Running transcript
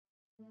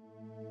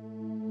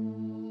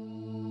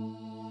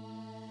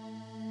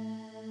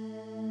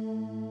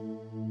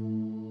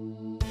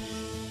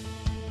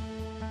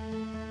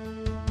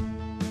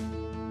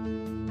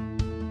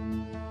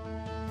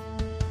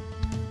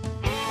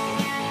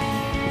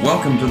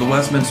Welcome to the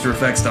Westminster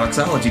Effects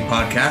Doxology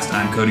Podcast.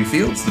 I'm Cody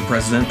Fields, the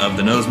president of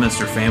the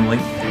Noseminster family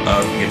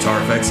of guitar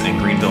effects in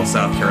Greenville,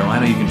 South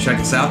Carolina. You can check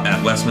us out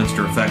at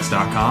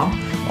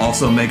westminstereffects.com.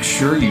 Also, make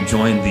sure you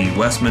join the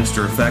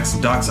Westminster Effects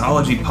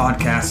Doxology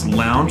Podcast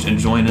Lounge and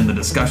join in the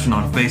discussion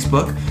on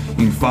Facebook.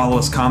 You can follow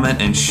us,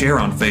 comment, and share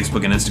on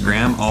Facebook and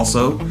Instagram.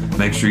 Also,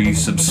 make sure you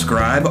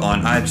subscribe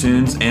on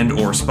iTunes and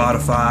or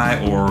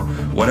Spotify or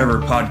whatever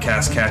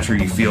podcast catcher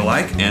you feel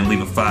like, and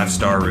leave a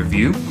 5-star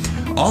review.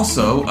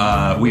 Also,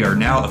 we are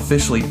now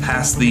officially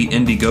past the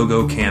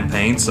Indiegogo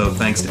campaign, so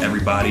thanks to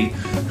everybody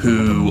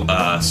who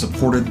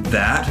supported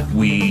that.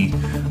 We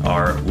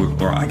are,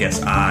 or I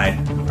guess I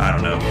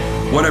don't know,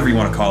 whatever you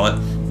want to call it.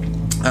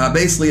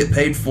 Basically, it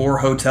paid for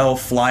hotel,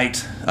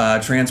 flight,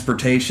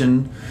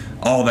 transportation,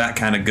 all that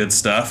kind of good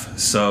stuff.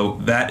 So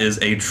that is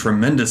a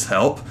tremendous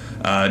help.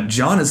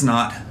 John is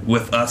not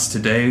with us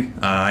today.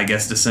 I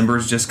guess December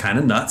is just kind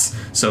of nuts.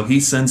 So he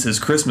sends his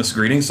Christmas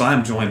greetings. So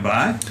I'm joined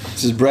by...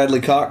 This is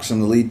Bradley Cox. I'm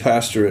the lead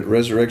pastor at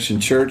Resurrection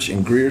Church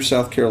in Greer,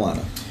 South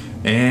Carolina.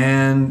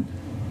 And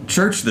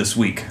church this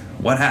week.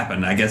 What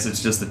happened? I guess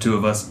it's just the two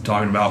of us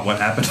talking about what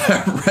happened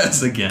at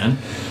Res again.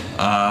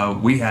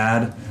 We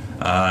had...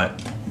 how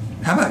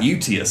about you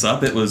tee us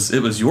up? It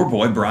was your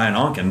boy, Brian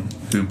Onken,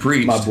 who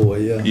preached. My boy,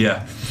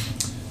 yeah.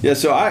 Yeah,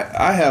 so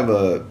I have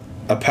a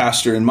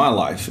pastor in my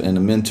life and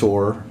a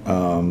mentor,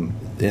 and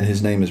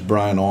his name is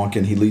Brian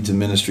Onken. He leads a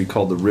ministry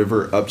called the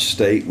River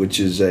Upstate, which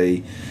is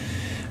a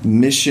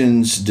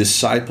missions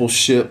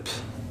discipleship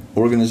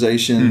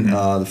organization.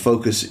 Mm-hmm. The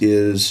focus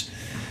is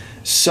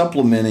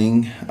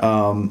supplementing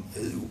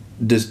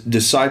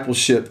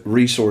discipleship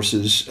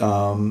resources.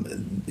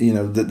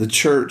 The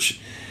church...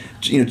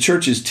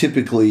 churches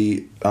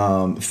typically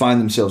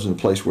find themselves in a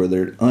place where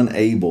they're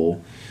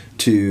unable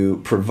to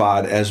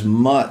provide as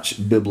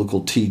much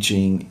biblical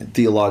teaching,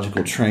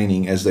 theological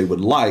training as they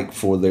would like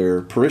for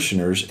their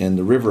parishioners. And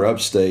the River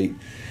Upstate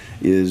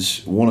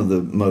is one of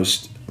the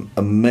most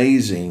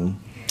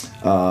amazing,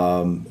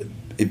 I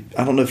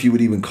don't know if you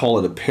would even call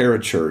it a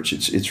parachurch.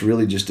 It's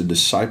really just a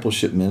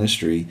discipleship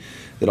ministry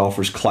that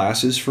offers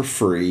classes for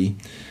free,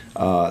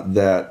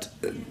 that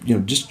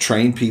just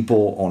train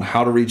people on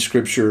how to read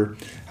Scripture,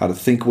 how to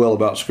think well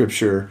about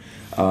Scripture,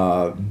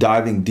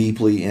 diving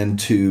deeply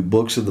into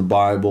books of the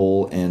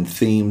Bible and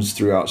themes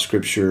throughout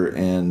Scripture.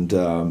 And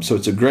so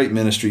it's a great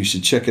ministry. You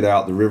should check it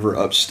out,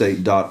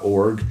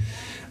 theriverupstate.org.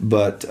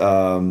 But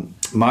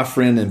my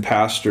friend and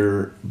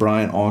pastor,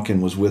 Brian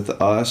Onken, was with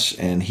us,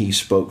 and he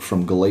spoke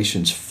from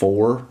Galatians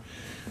 4,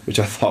 which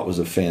I thought was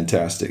a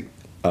fantastic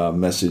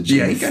message.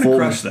 Yeah, he kind of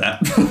crushed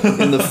that.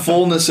 In the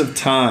fullness of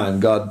time,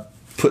 God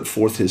put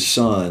forth His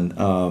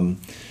Son,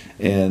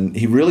 and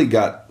he really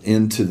got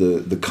into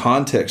the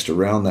context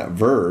around that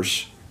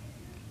verse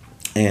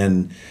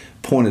and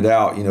pointed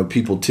out,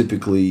 people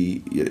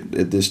typically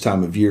at this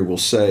time of year will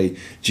say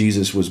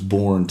Jesus was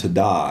born to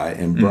die,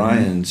 and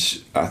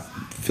Brian's, I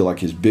feel like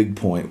his big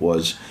point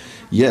was,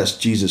 yes,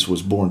 Jesus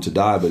was born to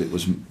die, but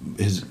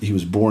he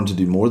was born to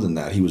do more than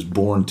that. He was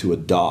born to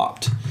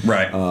adopt.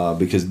 Right.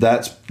 Because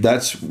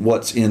that's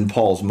what's in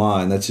Paul's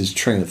mind. That's his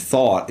train of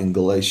thought in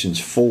Galatians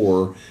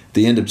 4,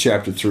 the end of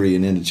chapter 3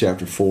 and into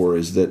chapter 4,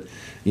 is that,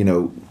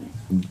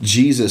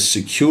 Jesus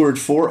secured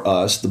for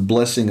us the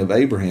blessing of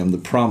Abraham, the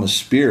promised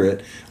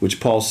Spirit, which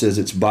Paul says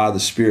it's by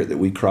the Spirit that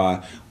we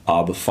cry,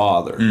 Abba,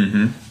 Father.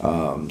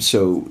 Mm-hmm.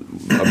 So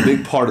a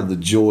big part of the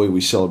joy we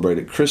celebrate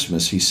at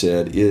Christmas, he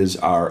said, is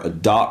our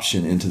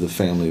adoption into the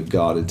family of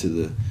God, into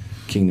the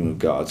kingdom of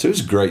God. So it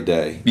was a great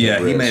day. Yeah,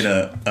 he made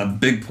a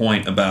big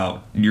point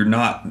about you're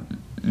not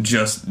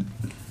just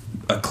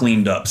a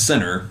cleaned up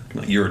sinner,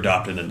 you're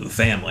adopted into the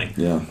family.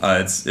 Yeah.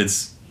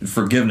 It's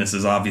forgiveness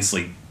is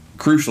obviously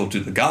crucial to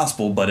the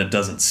gospel, but it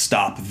doesn't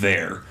stop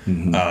there.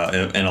 Mm-hmm.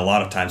 And a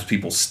lot of times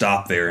people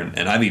stop there,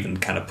 and I've even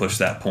kind of pushed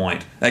that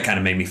point. That kind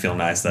of made me feel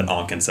nice that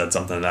Onken said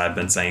something that I've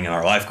been saying in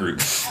our life group,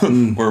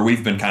 where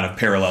we've been kind of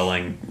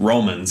paralleling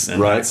Romans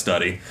in that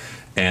study.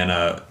 And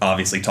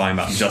obviously talking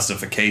about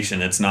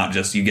justification, it's not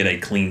just you get a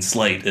clean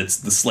slate, it's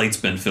the slate's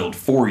been filled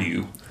for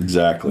you.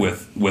 Exactly.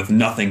 With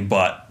nothing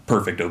but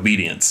perfect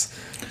obedience.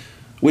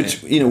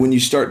 Which, when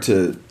you start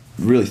to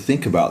really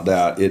think about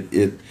that,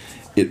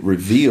 it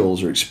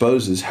reveals or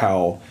exposes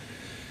how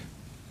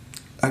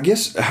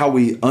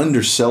we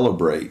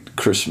under-celebrate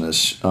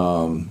Christmas.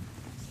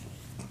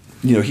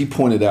 He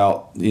pointed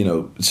out,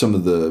 some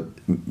of the,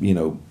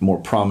 more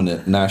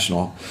prominent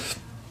national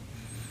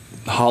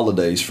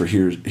holidays for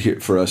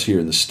us here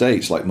in the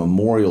States, like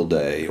Memorial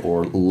Day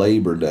or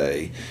Labor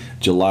Day,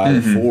 July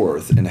the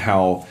 4th, and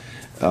how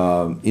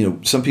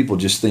some people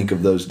just think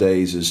of those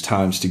days as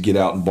times to get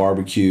out and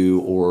barbecue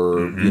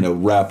or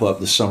wrap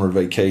up the summer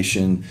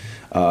vacation,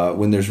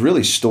 when there's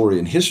really story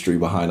and history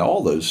behind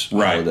all those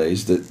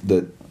holidays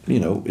that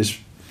is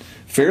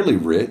fairly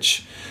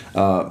rich.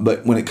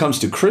 But when it comes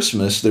to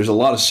Christmas, there's a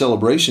lot of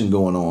celebration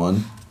going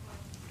on,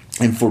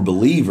 and for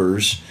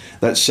believers,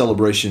 that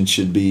celebration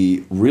should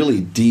be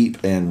really deep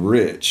and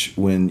rich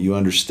when you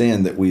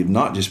understand that we have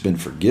not just been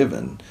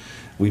forgiven.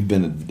 we've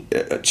been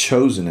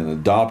chosen and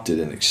adopted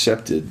and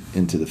accepted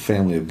into the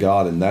family of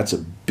God, and that's a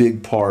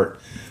big part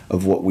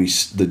of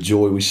the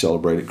joy we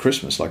celebrate at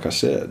Christmas, like I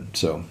said.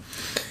 So,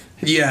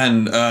 yeah,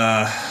 and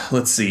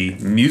let's see,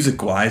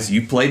 music-wise,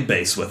 you played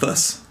bass with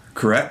us,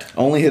 correct?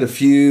 Only hit a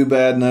few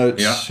bad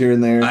notes here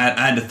and there.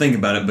 I had to think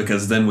about it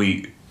because then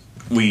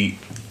we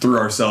threw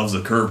ourselves a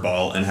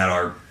curveball and had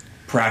our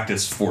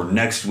practice for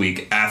next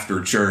week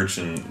after church,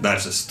 and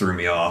that just threw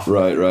me off.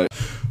 Right.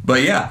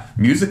 But yeah,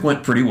 music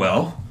went pretty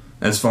well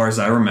as far as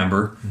I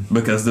remember,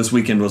 because this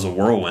weekend was a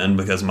whirlwind,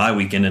 because my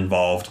weekend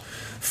involved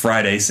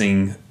Friday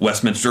seeing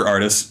Westminster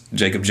artist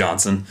Jacob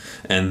Johnson,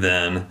 and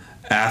then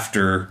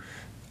after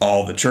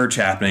all the church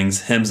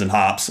happenings, Hymns and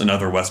Hops,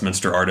 another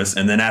Westminster artist,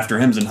 and then after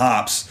Hymns and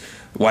Hops,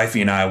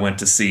 wifey and I went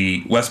to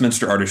see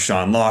Westminster artist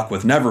Sean Locke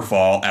with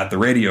Neverfall at the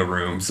Radio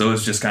Room, so it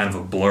was just kind of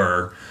a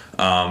blur.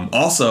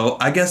 Also,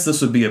 I guess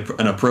this would be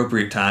an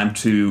appropriate time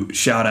to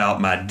shout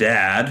out my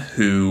dad,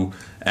 who,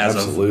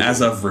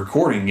 as of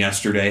recording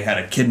yesterday, had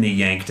a kidney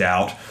yanked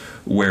out,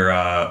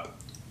 where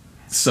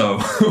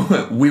so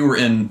we were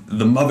in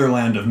the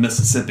motherland of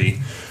Mississippi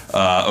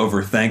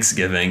over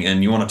Thanksgiving,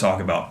 and you want to talk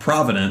about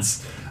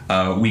Providence.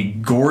 We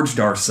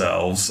gorged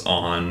ourselves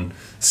on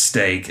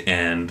steak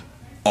and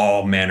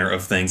all manner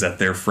of things at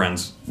their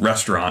friend's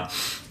restaurant.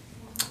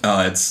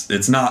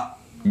 It's not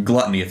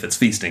gluttony if it's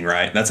feasting,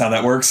 right? That's how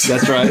that works.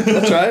 That's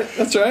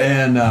right.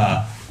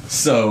 And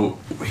so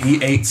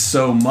he ate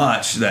so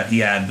much that he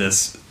had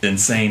this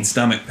insane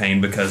stomach pain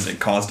because it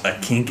caused a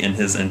kink in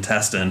his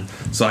intestine.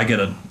 So I get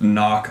a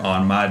knock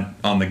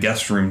on the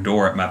guest room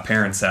door at my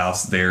parents'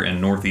 house there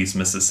in Northeast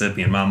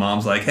Mississippi, and my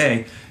mom's like,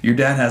 "Hey, your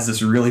dad has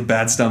this really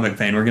bad stomach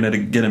pain. We're gonna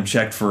get him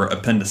checked for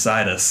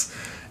appendicitis."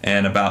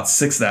 And about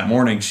 6 that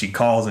morning, she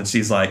calls and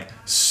she's like,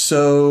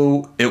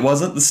 "So it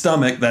wasn't the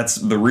stomach that's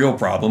the real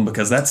problem,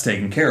 because that's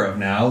taken care of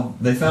now.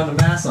 They found a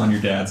mass on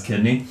your dad's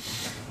kidney."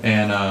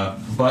 And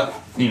but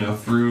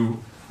through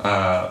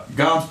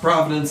God's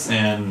providence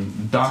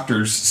and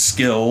doctors'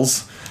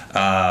 skills,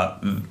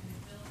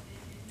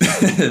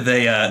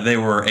 they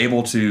were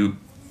able to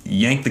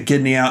yank the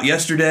kidney out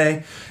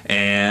yesterday,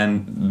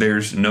 and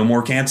there's no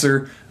more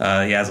cancer.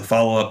 He has a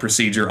follow-up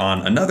procedure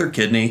on another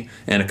kidney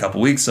in a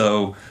couple weeks,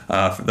 so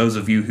for those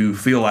of you who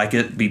feel like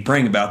it, be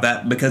praying about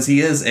that, because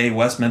he is a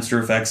Westminster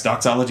Effects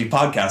Doxology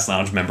Podcast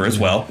Lounge member as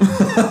well,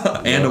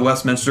 and a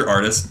Westminster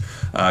artist,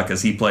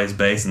 because he plays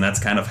bass, and that's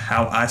kind of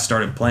how I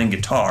started playing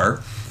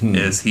guitar.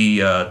 Is he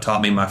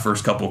taught me my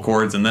first couple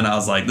chords, and then I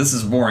was like, this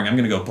is boring, I'm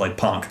going to go play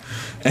punk.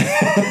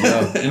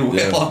 And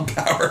wail on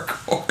power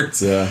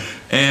chords. Yeah.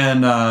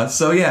 And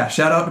so yeah,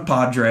 shout out to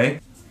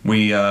Padre.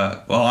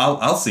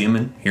 I'll see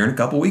him here in a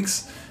couple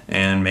weeks,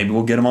 and maybe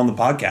we'll get him on the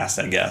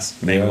podcast, I guess.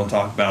 Maybe we'll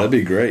talk about that'd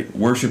be great.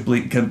 Worship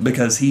lead,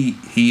 because he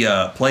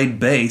played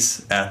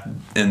bass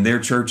in their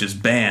church's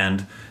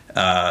band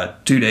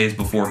 2 days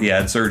before he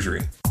had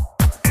surgery.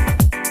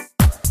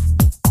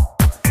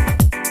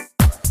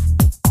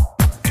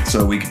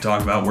 So we could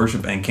talk about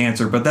worship and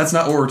cancer, but that's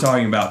not what we're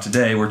talking about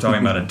today. We're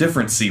talking about a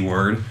different C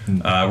word.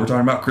 We're talking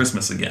about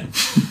Christmas again.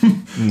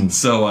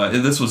 So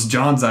this was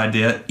John's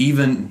idea,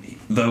 even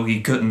though he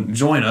couldn't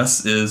join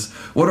us, is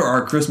what are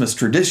our Christmas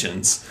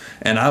traditions?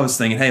 And I was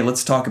thinking, hey,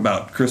 let's talk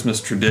about Christmas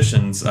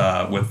traditions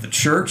with the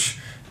church,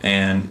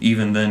 and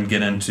even then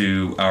get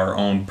into our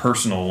own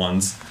personal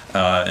ones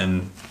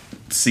and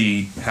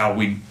see how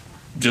we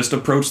just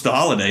approach the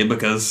holiday,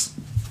 because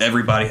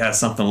everybody has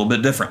something a little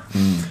bit different.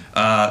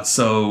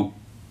 So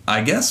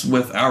I guess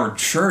with our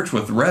church,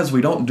 with Res,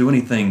 we don't do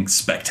anything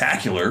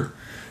spectacular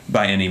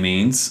by any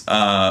means,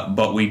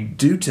 but we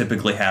do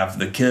typically have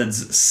the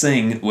kids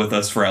sing with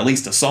us for at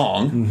least a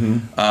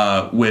song,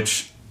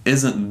 which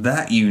isn't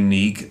that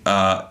unique,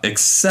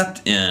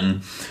 except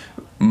in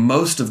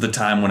most of the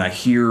time when I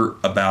hear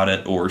about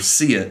it or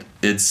see it,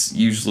 it's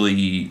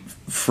usually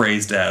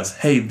phrased as,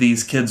 hey,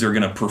 these kids are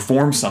going to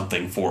perform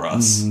something for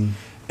us.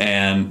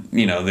 And,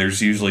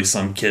 there's usually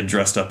some kid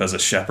dressed up as a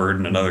shepherd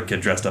and another kid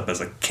dressed up as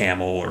a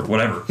camel or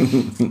whatever.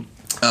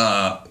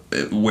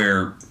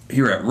 Where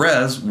here at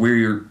Res,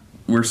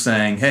 we're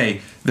saying,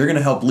 hey, they're going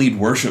to help lead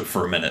worship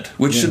for a minute,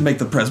 which should make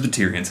the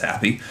Presbyterians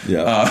happy.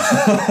 Yeah.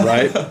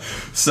 Right?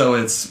 So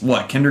it's,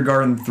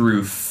 kindergarten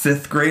through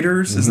 5th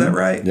graders? Is that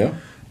right? Yeah.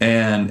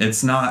 And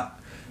it's not,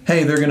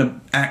 hey, they're going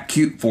to act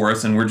cute for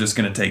us and we're just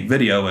going to take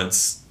video.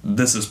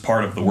 This is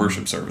part of the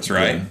worship service,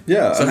 right?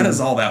 Yeah. So how does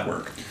all that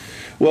work?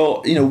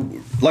 Well,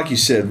 like you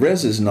said,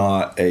 Res is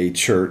not a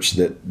church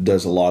that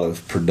does a lot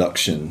of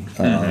production,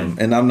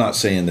 and I'm not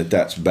saying that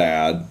that's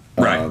bad.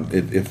 Right.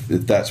 If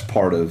that's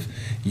part of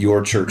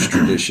your church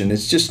tradition,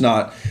 it's just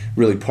not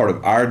really part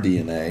of our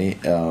DNA.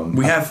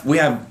 We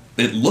have.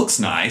 It looks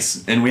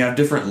nice, and we have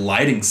different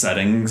lighting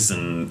settings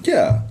and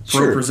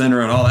presenter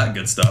and all that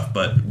good stuff.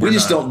 But we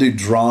just don't do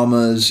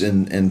dramas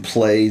and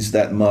plays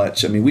that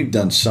much. I mean, we've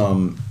done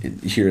some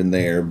here and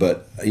there,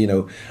 but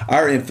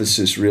our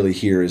emphasis really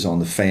here is on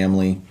the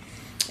family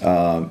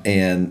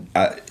and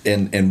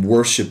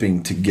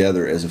worshiping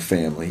together as a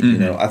family.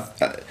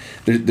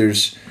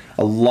 There's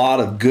a lot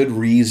of good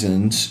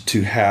reasons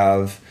to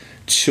have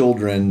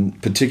children,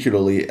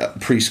 particularly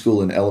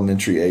preschool and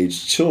elementary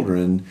age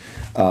children,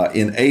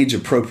 in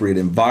age-appropriate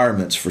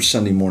environments for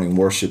Sunday morning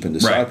worship and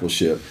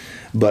discipleship. Right.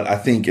 But I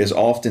think as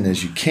often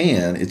as you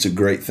can, it's a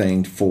great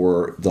thing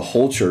for the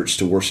whole church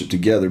to worship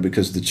together,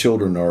 because the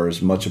children are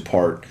as much a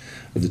part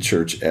of the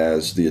church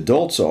as the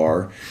adults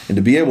are. And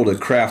to be able to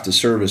craft a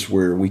service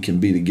where we can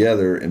be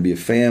together and be a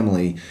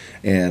family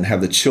and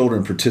have the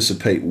children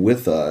participate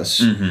with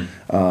us,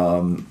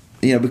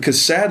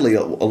 because sadly,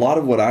 a lot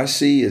of what I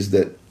see is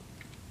that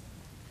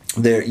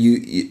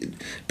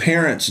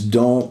parents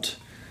don't.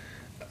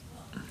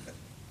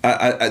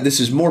 This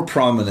is more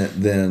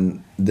prominent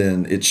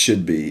than it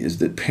should be, is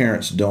that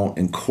parents don't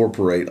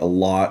incorporate a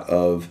lot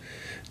of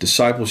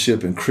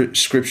discipleship and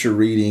scripture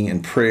reading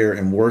and prayer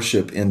and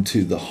worship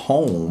into the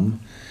home.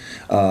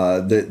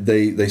 That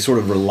they sort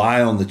of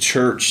rely on the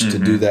church to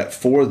do that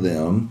for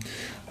them.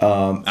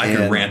 I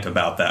could rant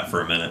about that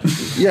for a minute.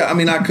 Yeah, I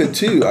mean, I could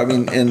too. I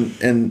mean,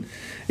 and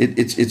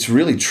it's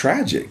really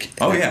tragic.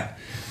 Oh yeah.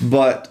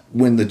 But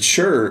when the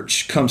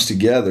church comes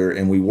together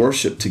and we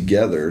worship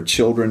together,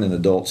 children and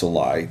adults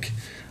alike,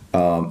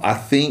 I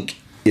think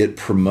it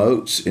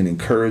promotes and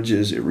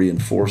encourages, it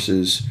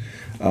reinforces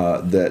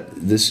that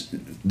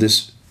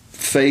this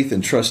faith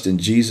and trust in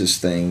Jesus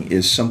thing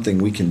is something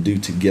we can do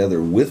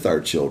together with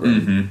our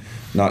children,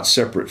 not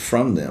separate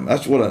from them.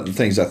 That's one of the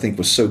things I think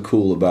was so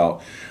cool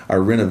about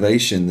our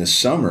renovation this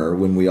summer,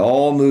 when we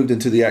all moved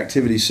into the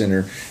activity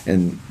center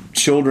and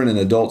children and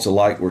adults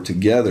alike were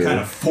together. Kind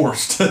of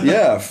forced.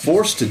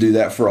 Forced to do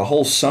that for a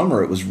whole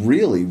summer. It was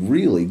really,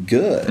 really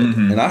good.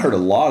 And I heard a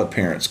lot of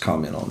parents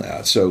comment on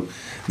that. So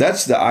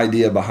that's the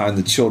idea behind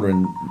the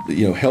children,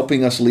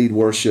 helping us lead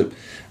worship,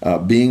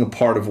 being a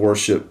part of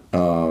worship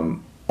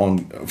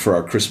for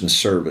our Christmas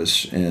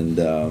service. And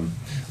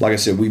like I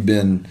said, we've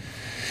been,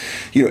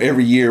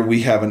 every year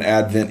we have an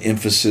Advent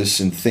emphasis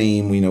and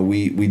theme.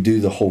 We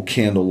do the whole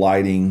candle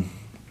lighting.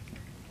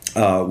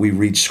 We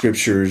read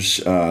scriptures.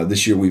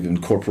 This year we've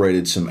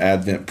incorporated some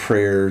Advent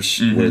prayers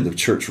where the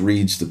church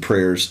reads the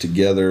prayers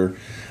together.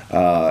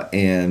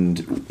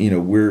 And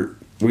we're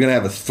going to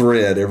have a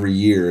thread every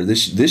year.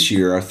 This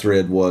year our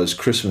thread was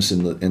Christmas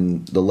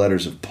in the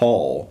letters of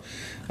Paul.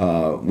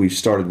 We've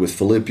started with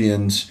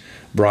Philippians.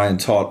 Brian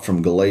taught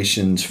from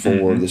Galatians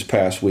 4 this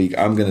past week.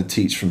 I'm going to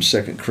teach from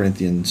 2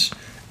 Corinthians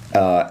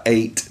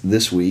 8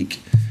 this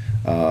week.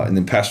 And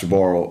then Pastor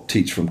Barr will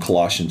teach from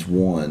Colossians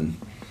 1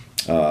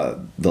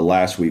 the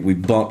last week. We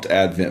bumped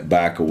Advent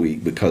back a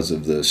week because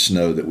of the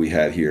snow that we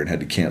had here and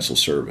had to cancel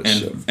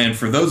service. And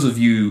for those of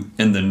you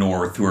in the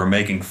north who are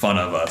making fun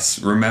of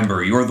us,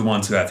 remember, you're the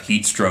ones who have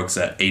heat strokes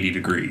at 80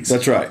 degrees.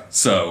 That's right.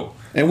 So...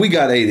 And we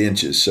got 8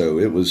 inches, so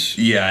it was...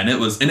 Yeah, and it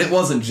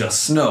wasn't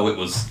just snow, it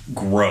was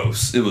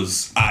gross. It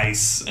was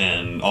ice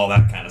and all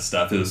that kind of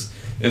stuff. It was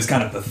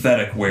kind of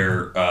pathetic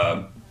where,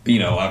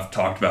 I've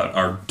talked about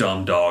our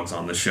dumb dogs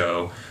on the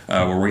show,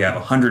 where we have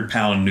a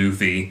 100-pound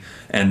Newfie,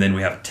 and then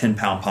we have a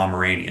 10-pound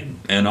Pomeranian.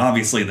 And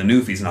obviously the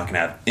Newfie's not going to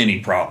have any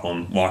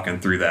problem walking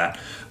through that.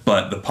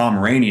 But the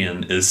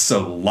Pomeranian is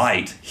so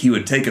light, he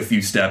would take a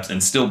few steps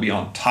and still be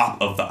on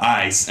top of the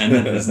ice, and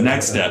then his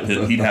next step,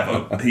 he'd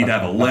have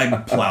a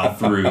leg plow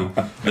through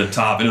the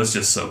top, and it was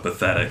just so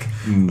pathetic.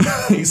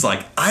 He's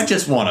like, I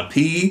just want to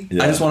pee.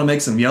 Yeah. I just want to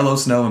make some yellow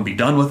snow and be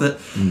done with it.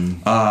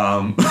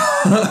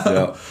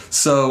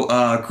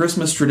 So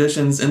Christmas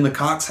traditions in the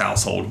Cox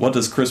household. What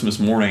does Christmas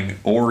morning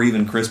or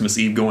even Christmas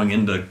Eve going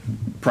into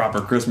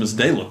proper Christmas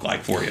Day look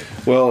like for you?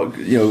 Well,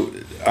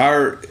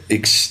 our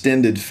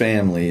extended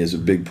family is a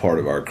big part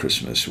of our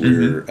Christmas.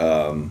 We're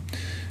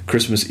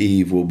Christmas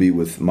Eve will be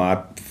with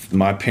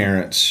my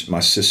parents,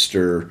 my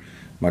sister,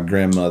 my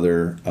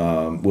grandmother.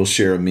 We'll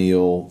share a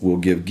meal. We'll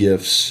give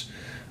gifts.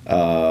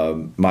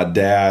 My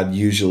dad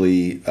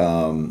usually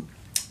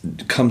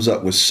comes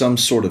up with some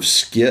sort of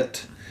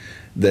skit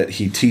that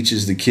he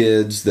teaches the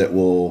kids that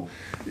will,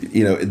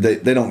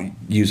 they don't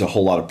use a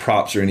whole lot of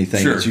props or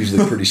anything. Sure. It's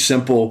usually pretty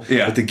simple.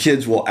 Yeah. But the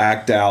kids will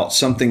act out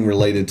something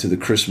related to the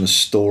Christmas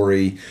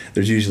story.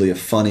 There's usually a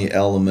funny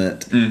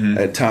element.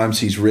 At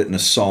times he's written a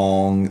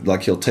song,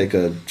 like he'll take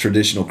a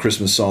traditional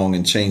Christmas song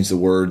and change the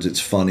words.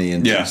 It's funny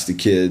and teach the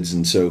kids.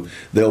 And so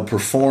they'll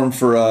perform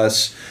for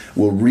us.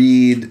 We'll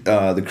read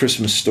the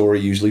Christmas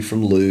story, usually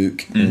from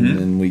Luke, and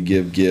then we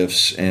give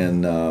gifts.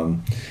 And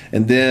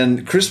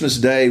then Christmas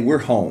Day, we're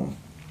home.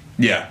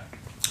 Yeah.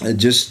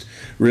 Just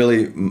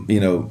really,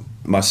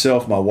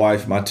 myself, my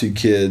wife, my 2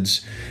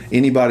 kids,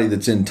 anybody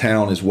that's in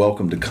town is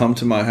welcome to come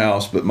to my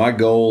house. But my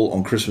goal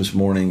on Christmas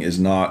morning is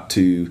not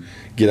to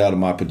get out of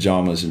my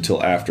pajamas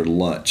until after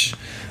lunch.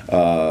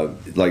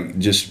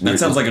 That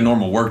sounds like a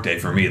normal work day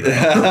for me, though.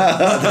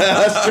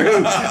 That's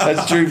true.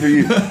 That's true for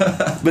you.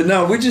 But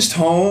no, we're just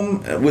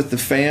home with the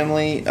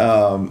family.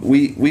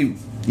 We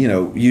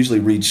usually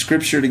read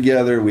scripture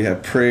together. We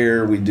have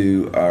prayer. We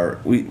do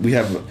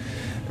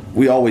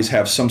we always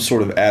have some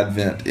sort of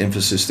Advent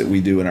emphasis that we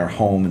do in our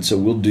home, and so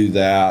we'll do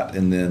that,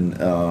 and then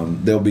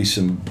there'll be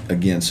some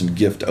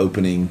gift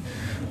opening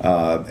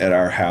at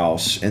our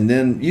house, and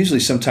then usually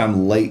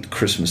sometime late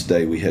Christmas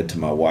Day we head to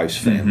my wife's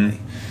family.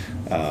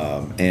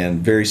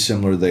 And very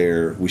similar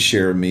there. We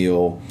share a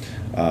meal.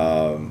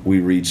 We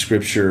read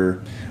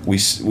scripture. We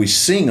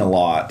sing a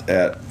lot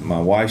at my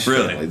wife's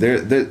family.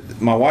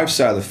 My wife's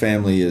side of the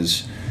family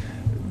is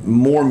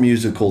more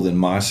musical than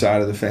my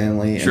side of the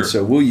family, Sure. and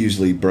so we'll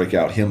usually break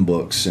out hymn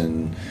books,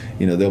 and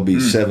there'll be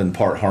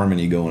 7-part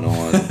harmony going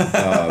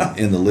on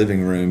in the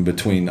living room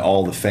between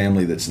all the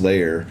family that's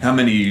there. How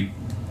many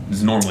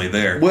is normally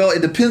there? Well,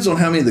 it depends on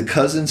how many of the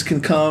cousins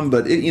can come,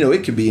 but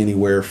it could be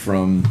anywhere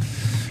from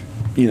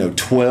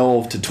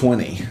 12 to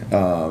 20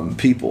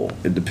 people.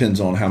 It depends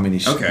on how many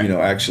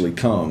actually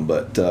come,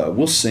 but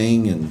we'll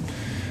sing and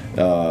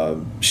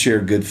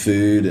share good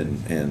food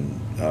and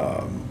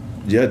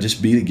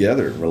just be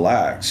together,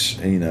 relax,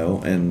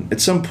 and at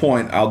some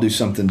point I'll do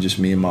something just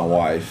me and my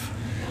wife.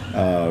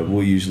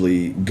 We'll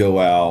usually go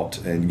out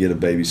and get a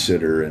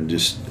babysitter and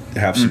just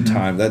have some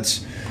time.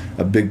 That's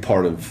a big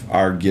part of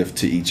our gift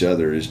to each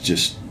other, is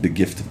just the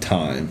gift of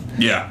time.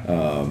 Yeah.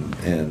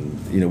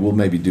 And we'll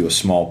maybe do a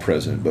small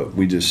present, but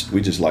we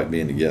just like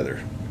being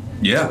together.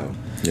 Yeah. So,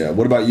 yeah.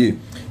 What about you?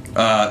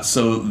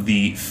 So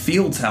the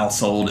Fields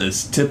household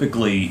is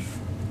typically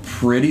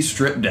pretty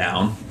stripped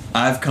down.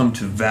 I've come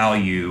to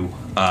value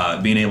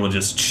being able to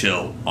just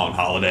chill on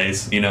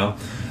holidays,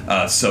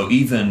 So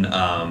even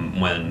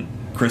when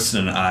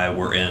Kristen and I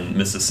were in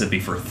Mississippi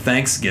for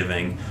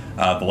Thanksgiving,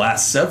 the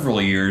last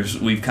several years,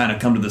 we've kind of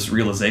come to this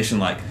realization,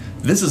 like,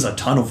 this is a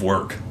ton of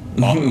work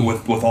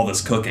with all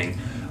this cooking.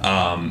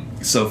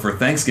 So for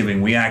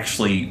Thanksgiving, we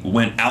actually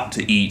went out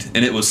to eat,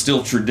 and it was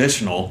still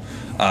traditional,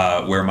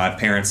 where my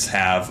parents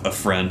have a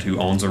friend who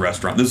owns a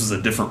restaurant. This is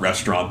a different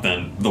restaurant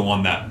than the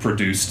one that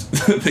produced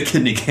the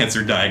kidney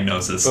cancer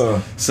diagnosis.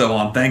 So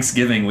on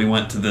Thanksgiving, we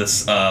went to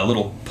this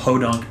little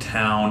podunk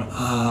town,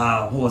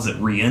 what was it,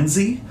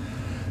 Rienzi?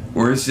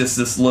 Where it's just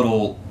this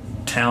little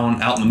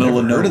town out in the middle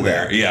of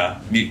nowhere.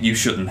 Yeah, you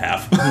shouldn't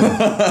have.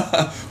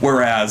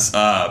 Whereas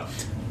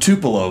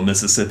Tupelo,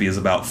 Mississippi is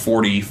about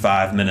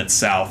 45 minutes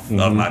south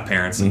of my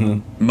parents.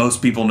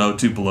 Most people know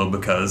Tupelo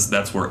because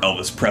that's where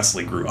Elvis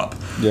Presley grew up.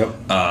 Yep.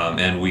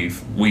 And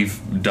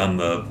we've done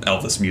the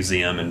Elvis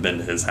Museum and been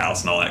to his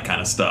house and all that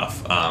kind of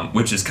stuff,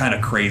 which is kind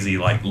of crazy.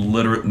 Like,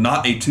 literally,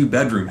 not a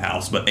 2-bedroom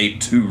house, but a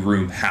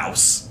 2-room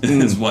house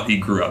is what he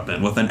grew up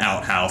in, with an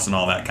outhouse and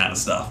all that kind of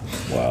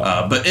stuff.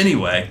 Wow. But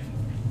anyway,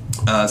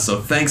 so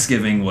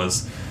Thanksgiving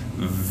was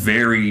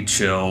very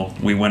chill.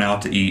 We went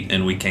out to eat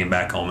and we came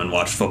back home and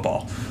watched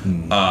football.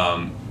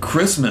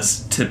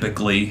 Christmas,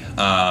 typically,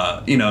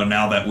 now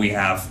that we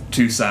have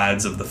 2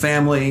 sides of the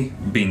family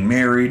being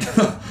married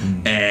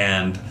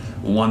and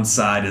one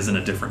side is in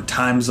a different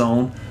time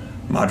zone,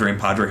 Madre and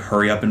Padre,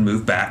 hurry up and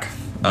move back.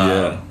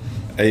 Yeah.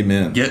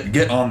 Amen.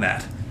 Get on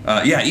that.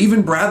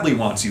 Even Bradley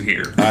wants you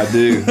here. I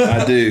do.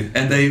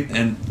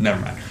 and never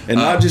mind. And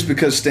not just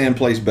because Stan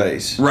plays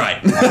bass. Right.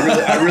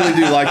 I really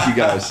do like you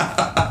guys.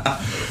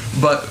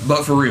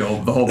 But for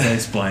real, the whole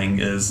bass playing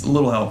is a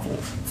little helpful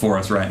for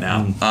us right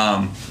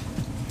now.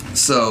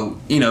 So,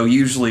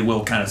 usually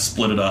we'll kind of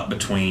split it up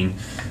between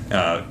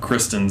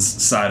Kristen's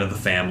side of the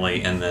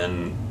family and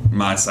then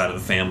my side of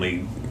the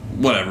family,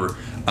 whatever.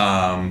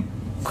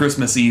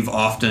 Christmas Eve,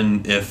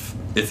 often, if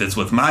it's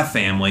with my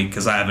family,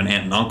 because I have an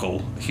aunt and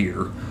uncle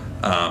here,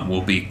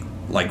 will be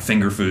like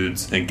finger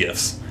foods and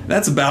gifts.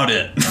 That's about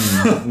it.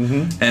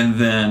 And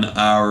then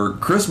our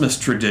Christmas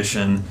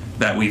tradition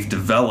that we've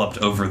developed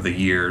over the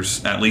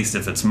years, at least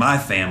if it's my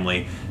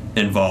family,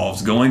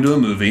 involves going to a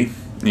movie,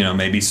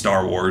 maybe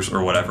Star Wars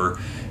or whatever,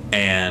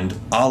 and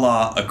a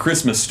la A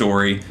Christmas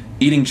Story,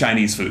 eating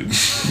Chinese food.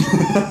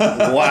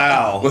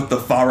 Wow. With the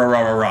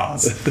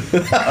fa-ra-ra-ra-ras.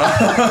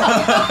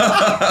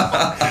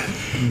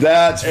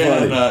 That's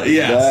funny.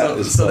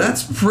 And, so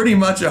that's pretty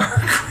much our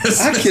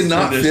Christmas I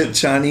cannot tradition. Fit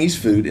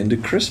Chinese food into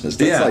Christmas.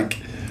 That's like,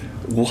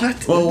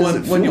 what? Well,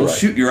 when you'll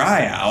shoot your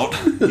eye out,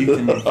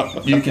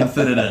 you can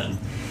fit it in.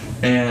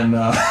 And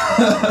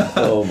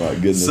oh my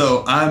goodness.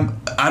 So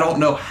I don't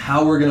know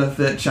how we're gonna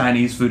fit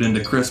Chinese food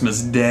into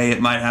Christmas Day. It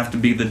might have to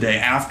be the day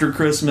after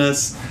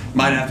Christmas,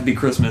 might have to be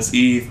Christmas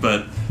Eve,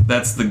 but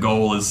that's the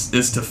goal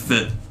is to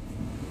fit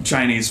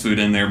Chinese food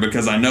in there,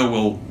 because I know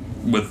we'll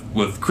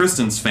with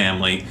Kristen's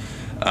family,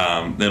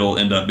 it'll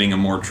end up being a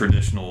more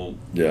traditional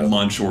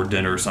lunch or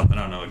dinner or something.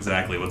 I don't know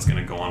exactly what's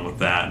going to go on with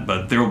that,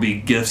 but there will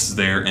be gifts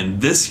there. And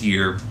this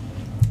year,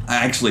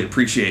 I actually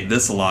appreciate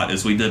this a lot,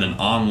 is we did an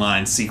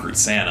online Secret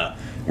Santa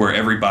where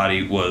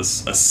everybody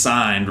was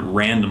assigned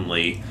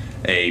randomly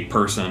a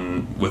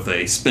person with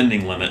a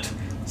spending limit.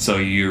 So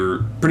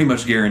you're pretty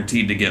much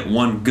guaranteed to get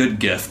one good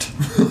gift.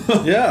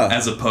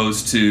 As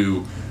opposed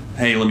to,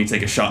 hey, let me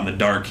take a shot in the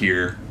dark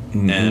here.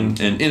 And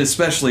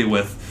especially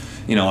with,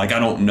 I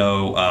don't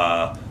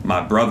know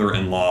my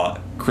brother-in-law,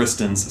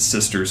 Kristen's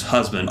sister's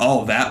husband,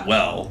 all that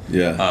well.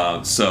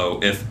 So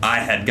if I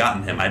had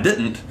gotten him, I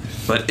didn't,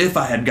 but if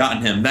I had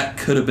gotten him, that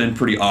could have been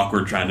pretty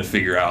awkward trying to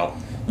figure out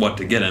what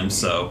to get him.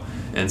 So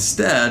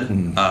instead,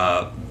 good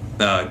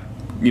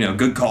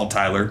call,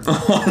 Tyler,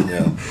 on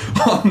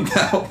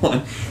that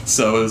one.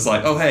 So it was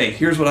like, oh, hey,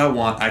 here's what I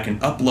want. I can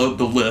upload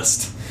the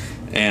list,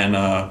 And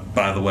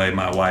by the way,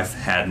 my wife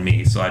had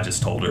me, so I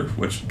just told her,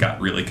 which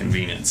got really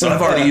convenient. So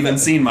I've already even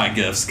seen my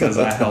gifts because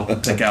I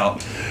helped pick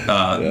out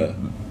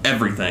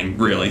everything,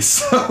 really.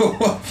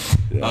 So,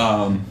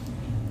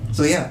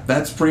 so yeah,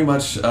 that's pretty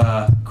much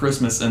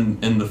Christmas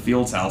in the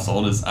Fields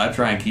household. Is I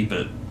try and keep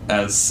it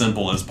as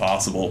simple as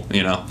possible.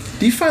 You know.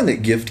 Do you find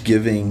that gift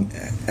giving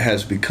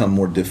has become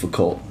more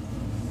difficult?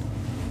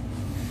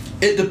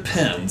 It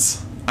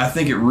depends. I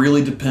think it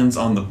really depends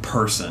on the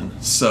person.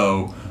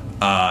 So.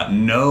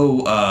 I'm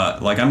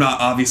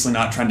obviously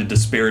not trying to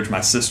disparage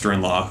my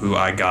sister-in-law who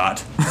I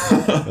got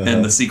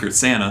in the Secret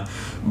Santa,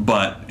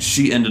 but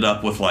she ended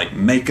up with like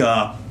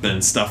makeup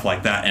and stuff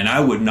like that, and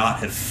I would not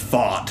have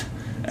thought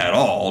at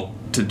all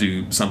to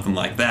do something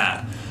like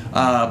that.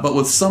 But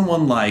with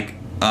someone like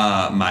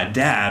my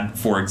dad,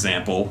 for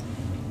example,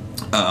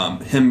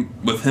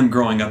 him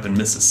growing up in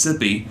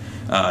Mississippi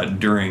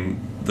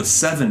during the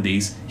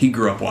 70s, he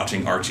grew up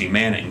watching Archie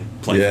Manning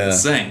play for the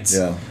Saints,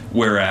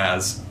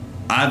 whereas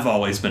I've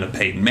always been a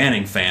Peyton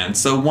Manning fan.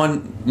 So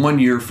one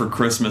year for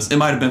Christmas, it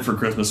might have been for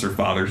Christmas or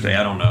Father's Day,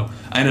 I don't know,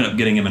 I ended up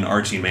getting him an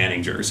Archie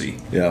Manning jersey.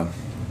 Yeah.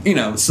 You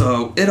know,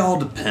 so it all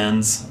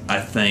depends, I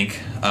think.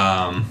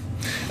 I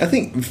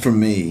think for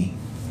me,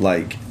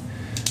 like,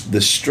 the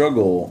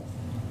struggle,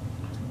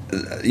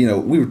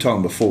 we were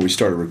talking before we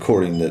started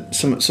recording that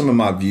some of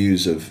my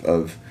views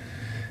of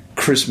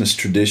Christmas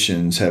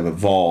traditions have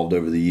evolved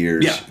over the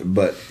years. Yeah.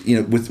 But,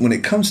 when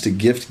it comes to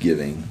gift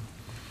giving,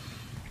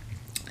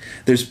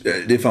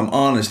 if I'm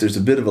honest, there's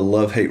a bit of a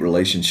love-hate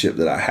relationship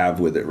that I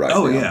have with it right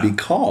now,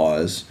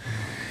 because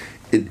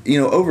it,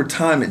 over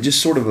time it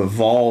just sort of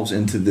evolves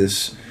into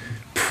this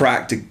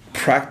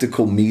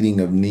practical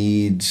meeting of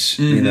needs,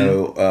 and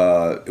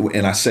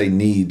I say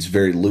needs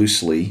very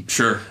loosely.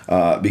 Sure.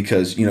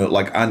 Because,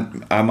 like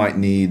I might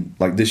need,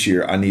 like this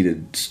year I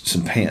needed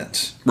some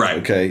pants. Right.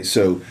 Okay.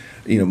 So,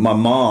 my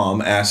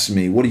mom asked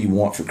me, what do you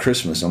want for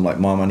Christmas? I'm like,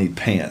 Mom, I need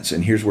pants,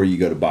 and here's where you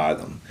go to buy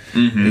them.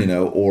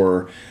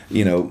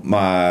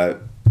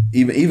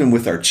 Even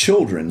with our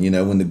children,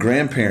 when the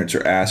grandparents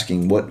are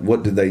asking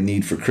what do they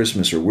need for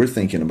Christmas, or we're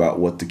thinking about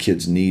what the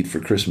kids need for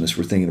Christmas,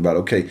 we're thinking about,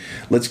 okay,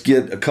 let's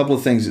get a couple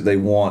of things that they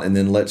want, and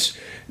then let's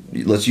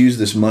use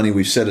this money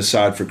we've set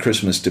aside for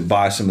Christmas to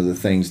buy some of the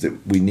things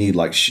that we need,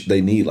 like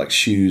they need, like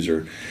shoes,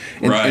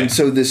 and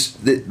so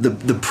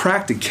the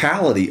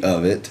practicality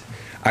of it,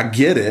 I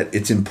get it,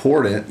 it's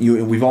important.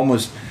 We've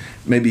almost,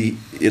 maybe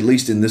at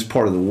least in this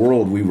part of the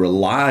world, we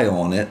rely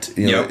on it.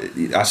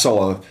 I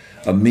saw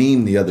a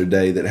meme the other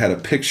day that had a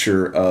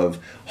picture of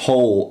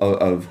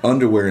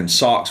underwear and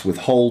socks with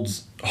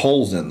holes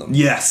in them.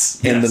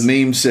 Yes. And the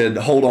meme said,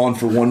 "Hold on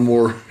for one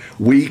more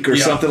week," or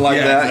something like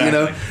that.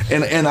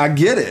 Exactly. And I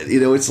get it.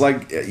 It's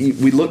like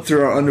we look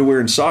through our underwear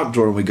and sock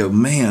drawer and we go,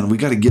 man, we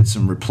got to get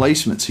some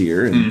replacements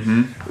here,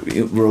 and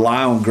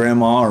rely on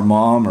grandma or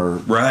mom or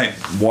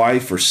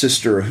wife or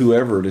sister or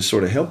whoever to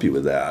sort of help you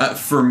with that.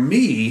 For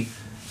me,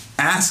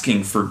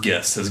 asking for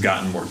gifts has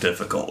gotten more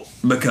difficult,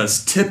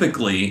 because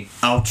typically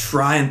I'll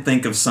try and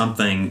think of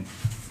something,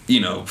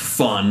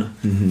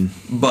 fun,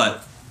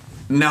 but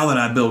now that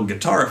I build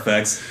guitar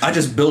effects, I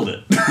just build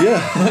it.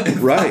 Yeah,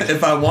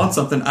 if I want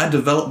something, I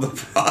develop the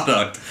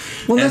product.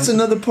 Well, that's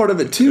another part of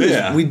it too.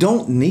 Is we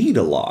don't need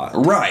a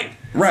lot. Right,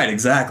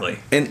 exactly.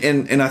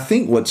 And I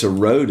think what's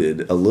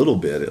eroded a little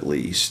bit, at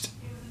least,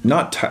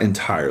 not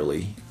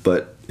entirely,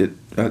 but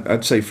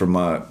I'd say from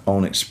my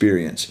own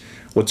experience,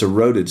 what's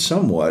eroded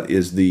somewhat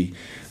is the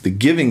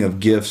giving of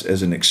gifts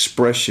as an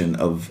expression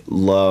of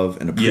love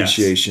and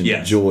appreciation,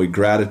 joy,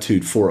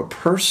 gratitude for a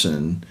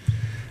person,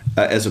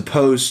 as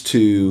opposed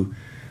to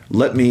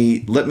let me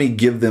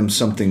give them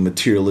something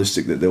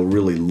materialistic that they'll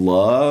really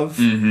love,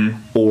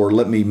 or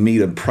let me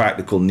meet a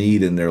practical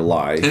need in their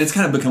life. And it's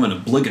kind of become an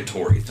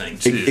obligatory thing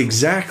too.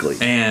 Exactly.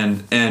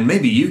 And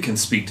maybe you can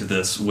speak to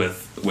this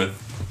with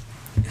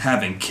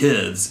having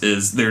kids.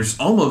 Is there's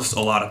almost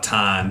a lot of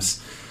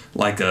times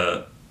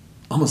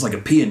almost like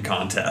a peeing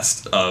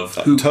contest of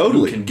who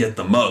can get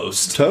the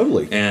most.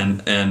 Totally.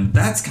 And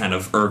that's kind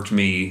of irked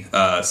me,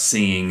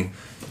 seeing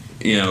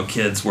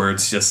kids where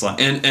it's just like,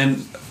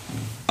 and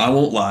I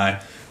won't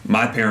lie,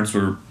 my parents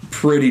were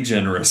pretty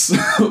generous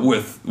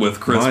with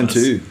Christmas. Mine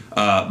too.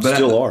 But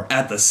still are.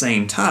 At the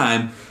same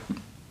time,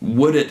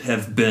 would it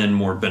have been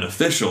more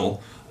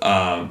beneficial?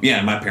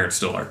 And my parents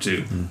still are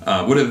too.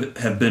 Would it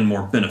have been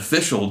more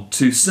beneficial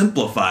to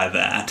simplify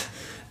that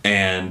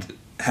and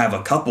have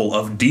a couple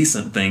of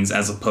decent things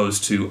as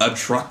opposed to a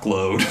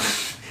truckload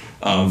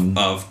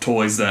of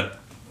toys that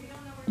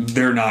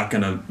they're not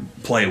going to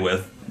play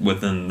with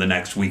within the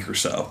next week or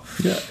so?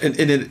 Yeah, and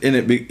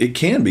it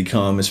can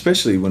become,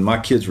 especially when my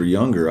kids were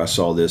younger, I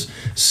saw this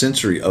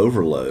sensory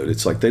overload.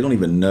 It's like they don't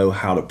even know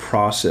how to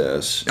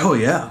process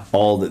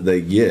all that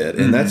they get,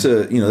 and that's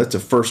a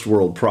first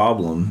world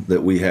problem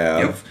that we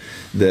have.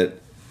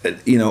 That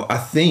I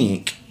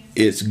think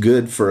it's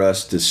good for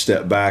us to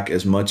step back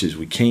as much as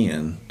we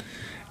can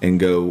and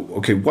go,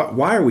 okay,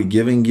 why are we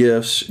giving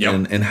gifts,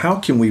 and how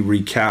can we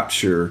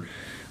recapture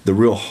the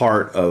real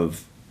heart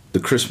of the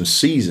Christmas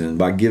season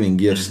by giving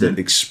gifts that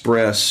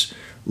express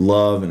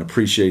love and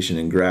appreciation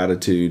and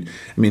gratitude.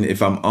 I mean,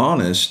 if I'm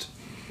honest,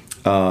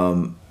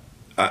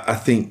 I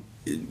think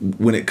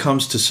when it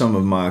comes to some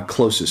of my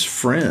closest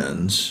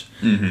friends,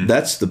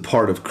 that's the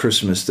part of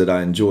Christmas that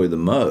I enjoy the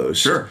most.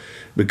 Sure.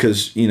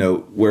 Because,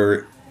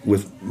 where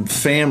with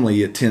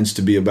family, it tends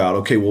to be about,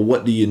 okay, well,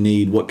 what do you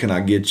need? What can I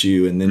get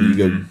you? And then you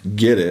go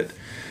get it.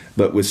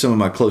 But with some of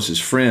my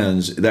closest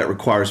friends, that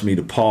requires me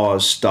to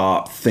pause,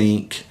 stop,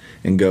 think,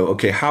 and go,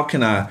 okay,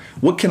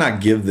 what can I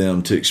give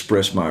them to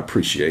express my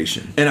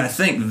appreciation? And I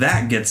think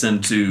that gets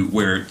into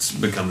where it's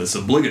become this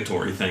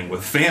obligatory thing.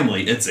 With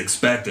family, it's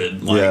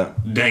expected.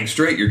 Dang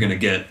straight, you're going to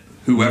get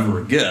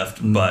whoever a gift.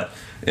 But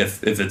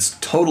if it's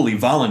totally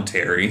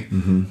voluntary,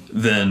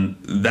 then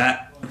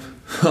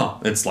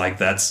it's like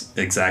that's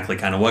exactly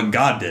kind of what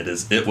God did.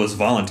 Is it was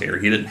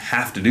voluntary. He didn't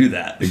have to do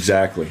that.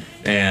 Exactly.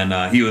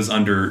 And he was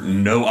under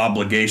no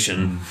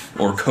obligation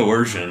or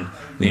coercion.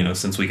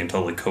 Since we can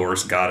totally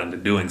coerce God into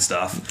doing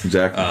stuff.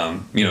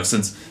 Exactly.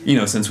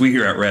 Since we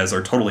here at Res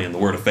are totally in the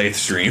Word of Faith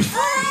stream.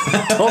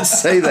 Don't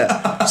say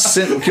that.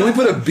 Can we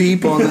put a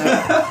beep on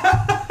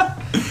that?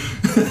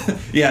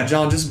 Yeah,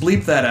 John, just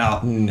bleep that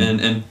out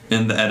in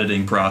the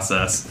editing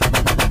process.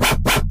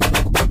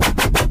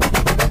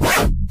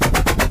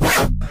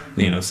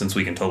 Since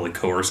we can totally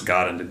coerce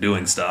God into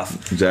doing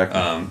stuff.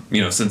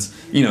 Exactly.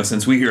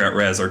 Since we here at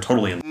Res are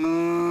totally in.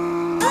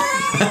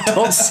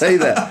 Don't say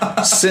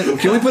that.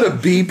 Can we put a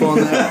beep on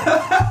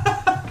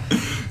that?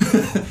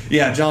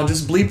 Yeah, John,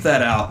 just bleep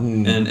that out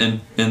in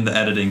the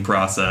editing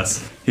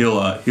process.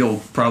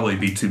 He'll probably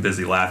be too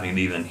busy laughing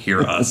to even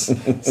hear us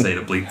say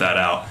to bleep that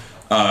out.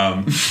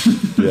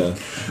 Yeah.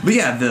 But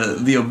yeah,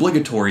 the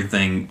obligatory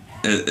thing,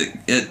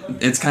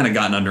 it's kind of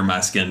gotten under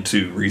my skin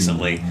too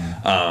recently.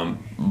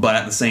 But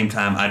at the same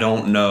time, I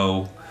don't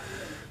know.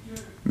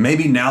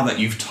 Maybe now that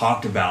you've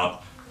talked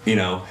about,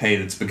 hey,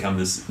 it's become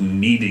this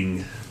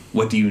needing.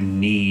 What do you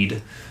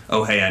need?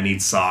 Oh, hey, I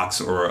need socks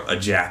or a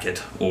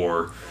jacket.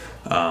 Or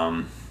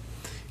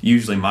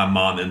usually my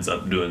mom ends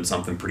up doing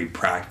something pretty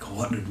practical.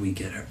 What did we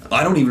get her?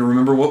 I don't even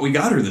remember what we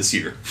got her this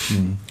year.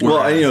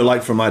 Well,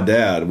 like for my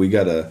dad, I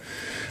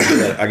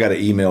got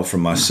an email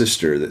from my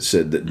sister that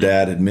said that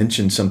Dad had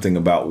mentioned something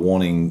about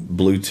wanting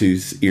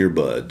Bluetooth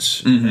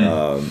earbuds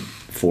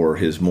for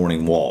his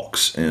morning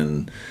walks.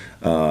 And,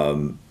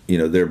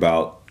 they're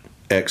about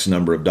X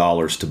number of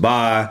dollars to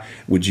buy.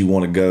 Would you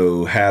want to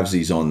go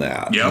halvesies on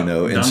that? Yep,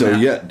 And so,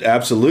 yeah,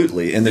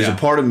 absolutely. And there's a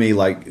part of me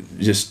I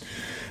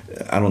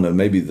don't know,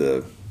 maybe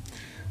the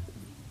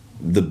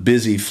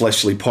busy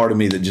fleshly part of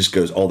me that just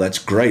goes, oh, that's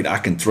great. I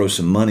can throw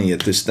some money at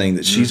this thing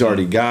that she's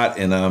already got.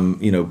 And I'm,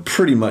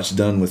 pretty much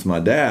done with my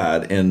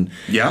dad. And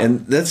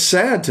that's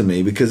sad to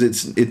me because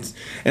it's,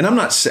 and I'm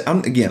not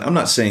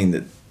saying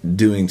that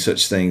doing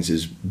such things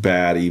is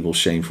bad, evil,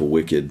 shameful,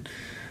 wicked.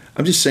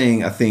 I'm just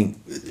saying, I think,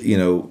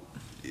 to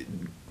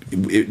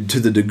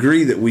the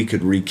degree that we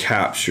could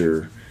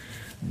recapture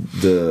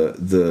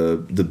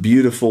the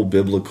beautiful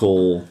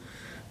biblical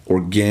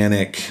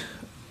organic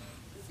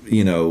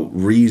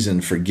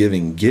reason for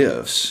giving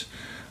gifts,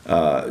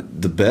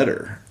 the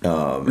better,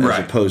 as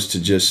opposed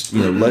to just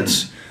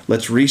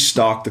let's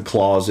restock the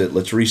closet,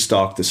 let's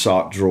restock the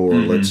sock drawer,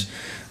 let's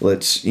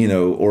get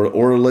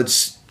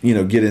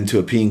into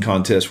a peeing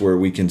contest where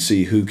we can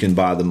see who can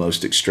buy the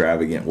most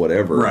extravagant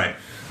whatever. Right.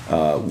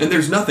 And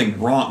there's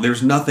nothing wrong.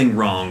 There's nothing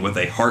wrong with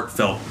a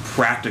heartfelt,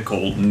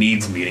 practical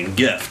needs meeting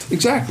gift.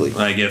 Exactly.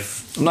 Like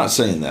if I'm not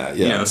saying that.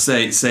 Yeah.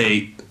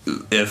 Say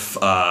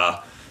if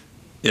our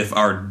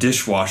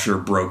dishwasher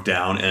broke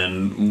down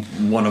and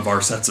one of our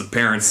sets of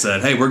parents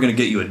said, "Hey, we're going to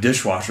get you a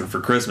dishwasher for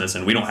Christmas,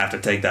 and we don't have to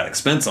take that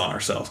expense on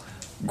ourselves."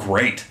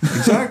 Great.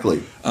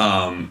 Exactly.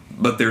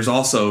 But there's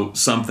also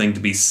something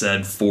to be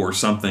said for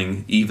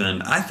something.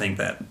 Even I think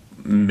that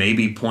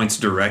maybe points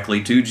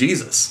directly to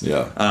Jesus.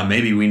 Yeah.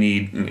 Maybe we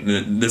need,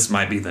 this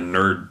might be the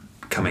nerd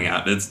coming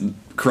out. This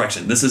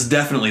is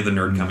definitely the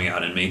nerd coming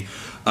out in me.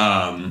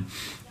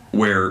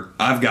 Where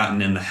I've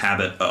gotten in the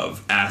habit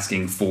of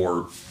asking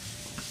for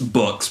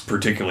books,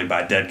 particularly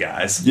by dead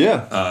guys.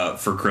 Yeah.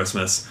 For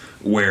Christmas,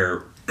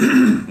 where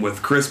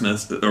with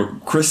Christmas, or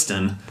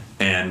Kristen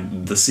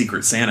and the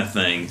Secret Santa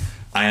thing,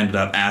 I ended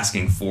up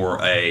asking for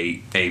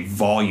a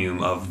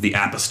volume of the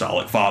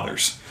Apostolic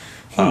Fathers.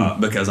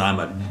 Because I'm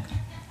a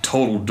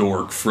total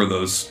dork for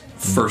those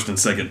first and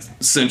second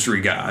century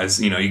guys.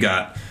 You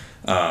got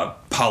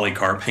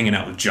Polycarp hanging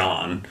out with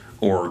John,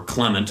 or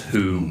Clement,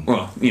 who,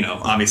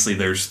 obviously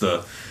there's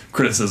the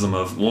criticism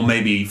of, well,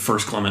 maybe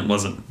First Clement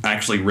wasn't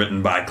actually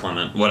written by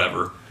Clement,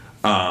 whatever.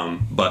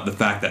 But the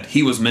fact that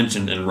he was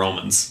mentioned in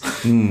Romans,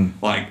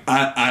 like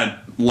I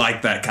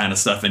like that kind of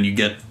stuff, and you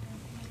get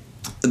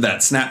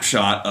that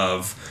snapshot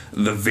of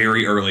the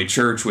very early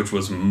church, which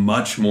was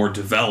much more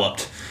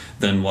developed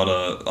than what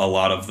a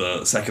lot of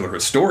the secular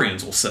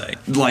historians will say.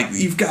 Like,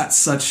 you've got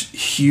such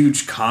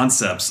huge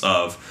concepts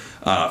of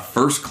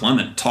First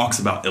Clement talks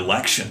about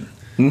election.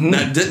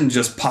 That didn't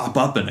just pop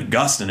up in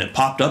Augustine, it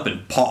popped up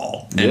in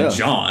Paul and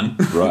John,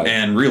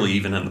 and really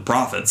even in the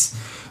prophets.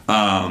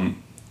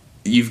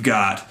 You've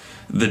got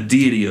the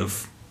deity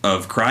of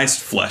of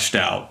Christ fleshed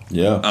out.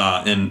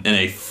 Yeah. In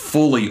a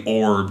fully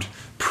orbed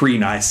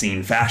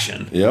pre-Nicene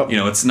fashion. Yep.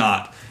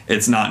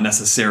 It's not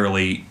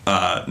necessarily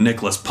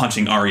Nicholas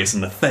punching Arius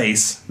in the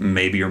face,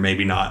 maybe or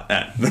maybe not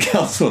at the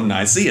Council of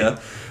Nicaea,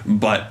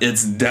 but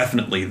it's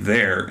definitely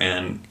there.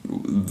 And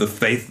the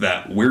faith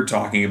that we're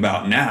talking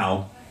about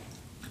now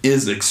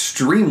is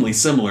extremely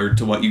similar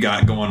to what you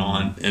got going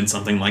on in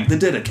something like the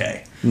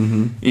Didache.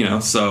 Mm-hmm.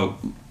 So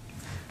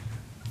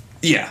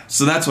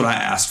that's what I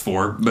asked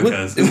for,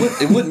 because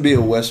it wouldn't be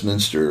a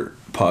Westminster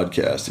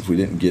podcast if we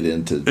didn't get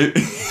into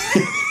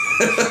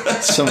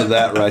some of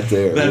that right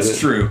there. That's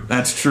true.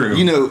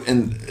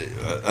 And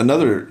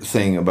another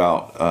thing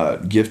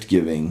about gift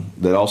giving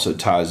that also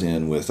ties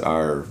in with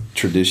our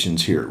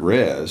traditions here at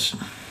Res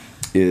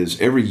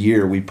is every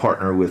year we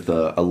partner with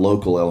a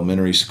local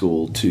elementary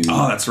school to.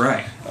 Oh, that's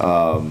right.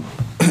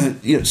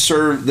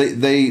 Serve.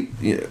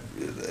 The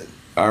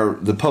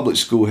public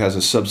school has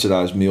a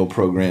subsidized meal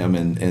program,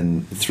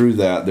 and through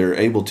that they're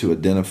able to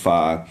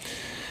identify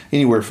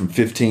anywhere from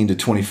 15 to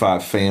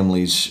 25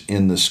 families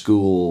in the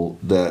school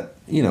that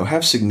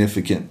have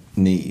significant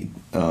need.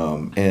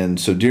 And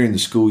so during the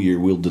school year,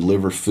 we'll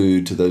deliver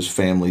food to those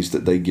families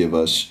that they give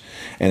us.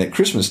 And at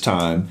Christmas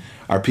time,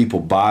 our people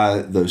buy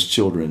those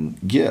children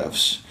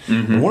gifts.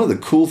 Mm-hmm. And one of the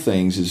cool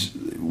things is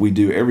we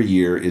do every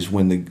year is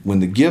when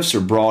the gifts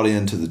are brought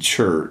into the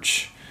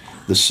church,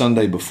 the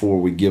Sunday before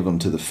we give them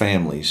to the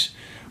families,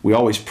 we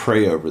always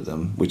pray over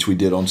them, which we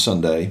did on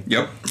Sunday.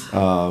 Yep.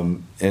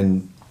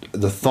 And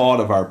the thought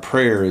of our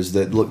prayer is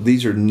that, look,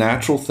 these are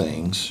natural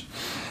things,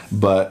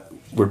 but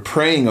we're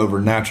praying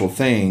over natural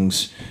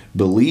things,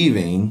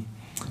 believing,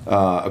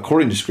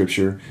 according to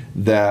Scripture,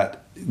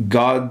 that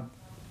God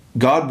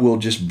will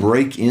just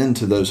break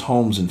into those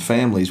homes and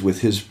families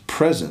with His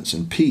presence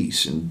and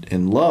peace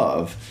and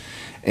love.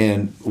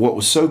 And what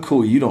was so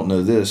cool, you don't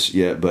know this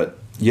yet, but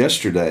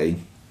yesterday,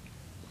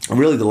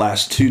 really the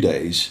last 2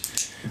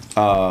 days,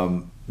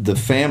 the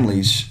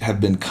families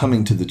have been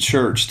coming to the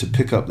church to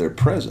pick up their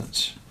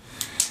presents.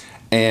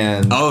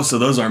 And so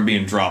those aren't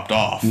being dropped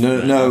off.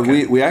 No.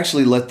 Okay. We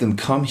actually let them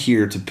come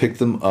here to pick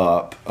them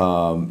up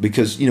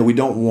because we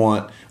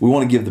want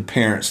to give the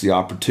parents the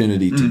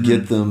opportunity to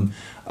get them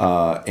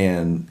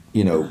and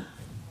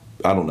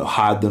I don't know,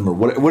 hide them or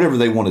whatever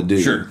they want to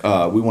do. Sure.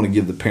 We want to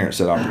give the parents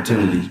that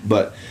opportunity.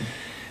 But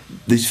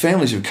these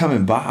families are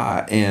coming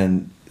by,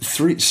 and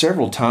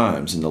several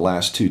times in the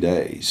last 2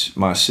 days,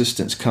 my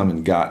assistants come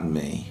and gotten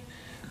me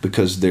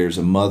because there's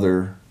a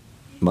mother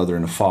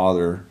and a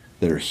father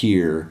that are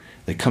here.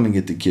 They come and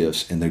get the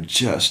gifts, and they're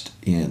just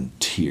in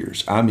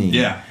tears. I mean,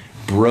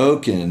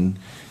 broken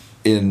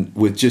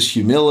with just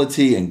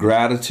humility and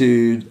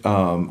gratitude.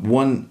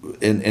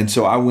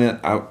 So I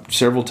went out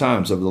several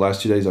times over the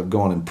last 2 days. I've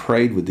gone and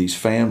prayed with these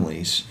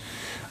families,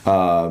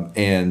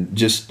 and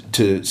just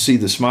to see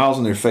the smiles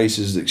on their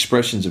faces, the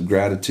expressions of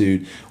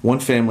gratitude. One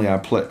family I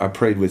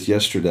prayed with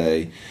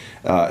yesterday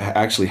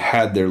actually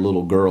had their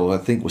little girl, I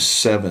think was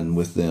 7,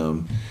 with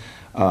them.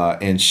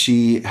 And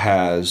she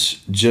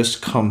has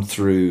just come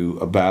through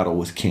a battle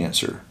with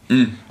cancer.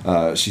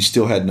 She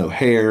still had no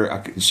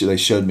hair. They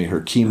showed me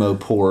her chemo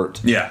port.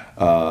 Yeah.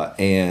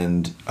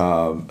 And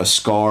a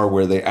scar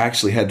where they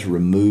actually had to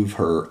remove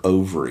her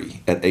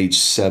ovary at age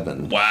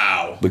 7.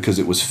 Wow. Because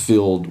it was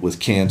filled with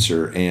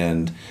cancer.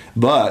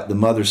 But the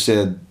mother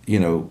said,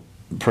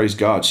 praise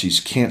God,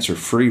 she's cancer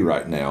free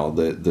right now.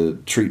 The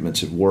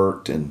treatments have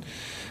worked,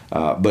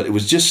 but it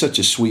was just such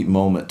a sweet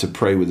moment to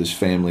pray with this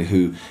family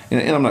who,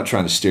 and I'm not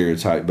trying to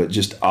stereotype, but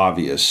just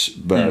obvious,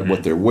 but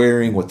what they're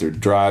wearing, what they're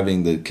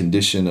driving, the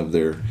condition of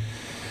their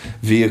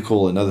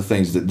vehicle and other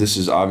things, that this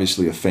is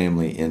obviously a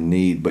family in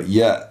need. But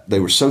yet they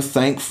were so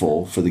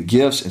thankful for the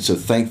gifts and so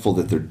thankful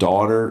that their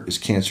daughter is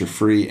cancer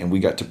free, and we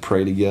got to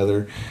pray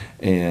together.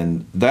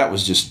 And that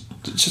was just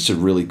a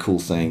really cool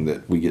thing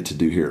that we get to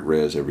do here at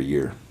Res every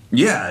year.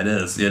 Yeah, it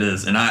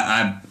is. And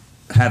I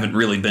haven't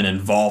really been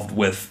involved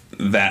with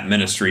that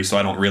ministry, so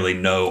I don't really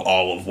know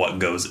all of what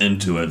goes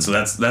into it. So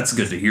that's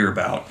good to hear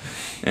about,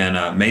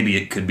 and maybe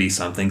it could be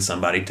something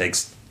somebody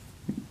takes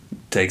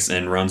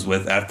and runs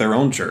with at their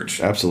own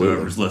church. Absolutely,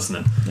 whoever's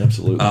listening.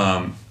 Absolutely.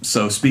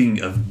 So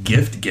speaking of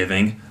gift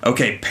giving,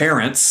 okay,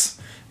 parents,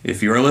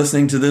 if you are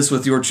listening to this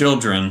with your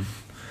children,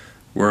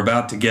 we're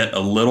about to get a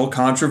little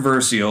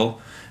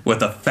controversial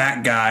with a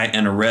fat guy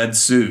in a red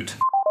suit.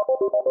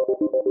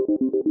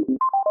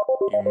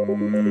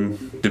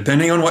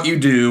 Depending on what you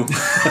do,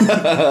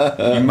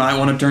 you might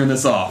want to turn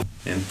this off.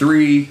 In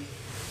 3,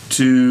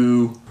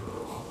 2,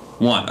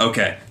 1.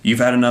 Okay, you've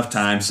had enough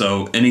time,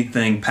 so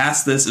anything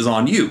past this is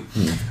on you.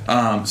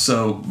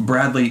 So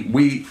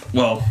Bradley,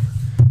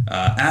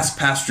 Ask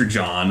Pastor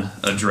John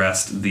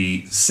addressed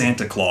the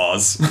Santa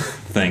Claus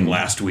thing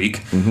last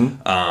week.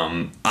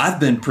 I've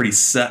been pretty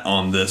set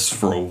on this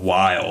for a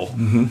while,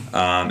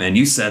 and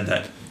you said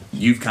that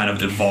you've kind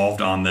of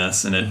evolved on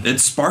this, and it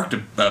sparked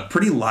a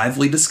pretty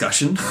lively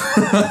discussion.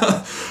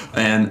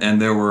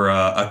 and there were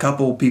a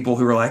couple people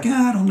who were like,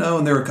 I don't know,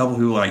 and there were a couple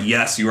who were like,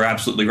 yes, you were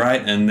absolutely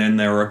right, and then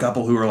there were a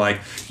couple who were like,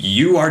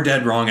 you are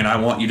dead wrong, and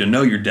I want you to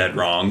know you're dead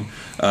wrong.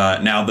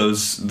 Now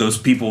those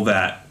people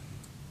that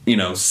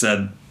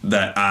said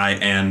that I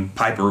and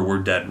Piper were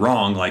dead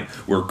wrong, like,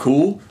 we're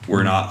cool,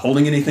 we're not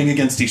holding anything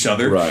against each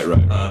other. Right.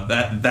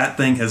 That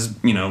thing has,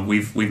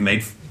 we've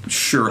made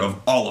sure of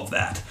all of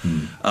that.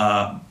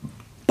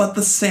 But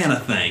the Santa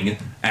thing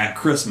at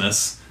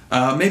Christmas,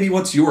 maybe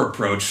what's your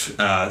approach,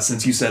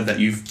 since you said that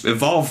you've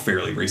evolved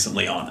fairly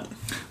recently on it?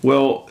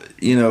 Well,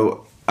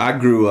 I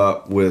grew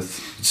up with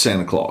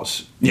Santa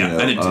Claus. Yeah,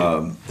 I did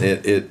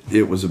too.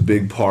 It was a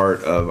big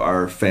part of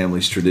our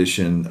family's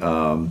tradition.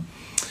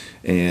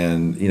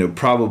 And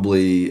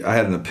probably I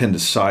had an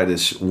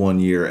appendicitis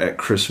one year at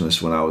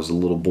Christmas when I was a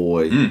little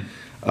boy.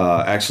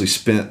 Actually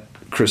spent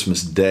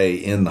Christmas Day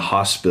in the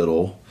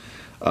hospital.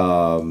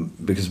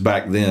 Because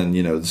back then,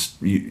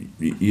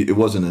 it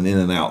wasn't an in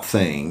and out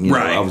thing.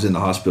 Right. I was in the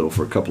hospital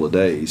for a couple of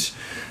days.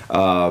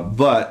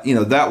 But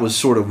that was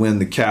sort of when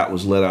the cat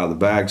was let out of the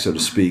bag, so to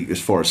speak,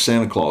 as far as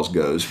Santa Claus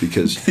goes,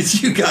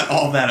 because you got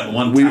all that at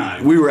one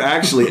time. We were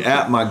actually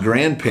at my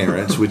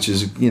grandparents', which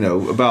is,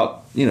 about,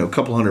 a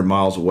couple hundred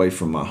miles away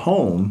from my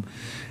home.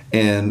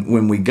 And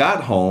when we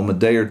got home a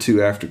day or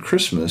two after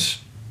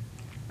Christmas,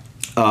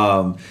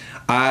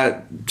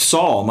 I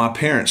saw my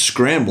parents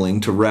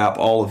scrambling to wrap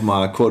all of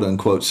my quote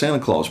unquote Santa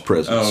Claus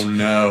presents. Oh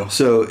no.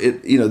 So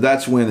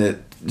that's when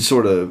it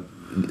sort of,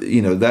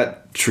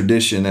 that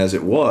tradition as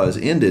it was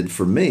ended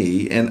for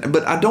me.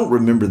 But I don't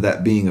remember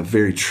that being a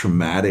very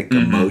traumatic,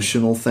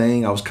 emotional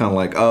thing. I was kind of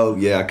like, oh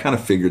yeah, I kind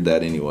of figured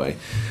that anyway.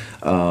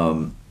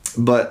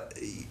 But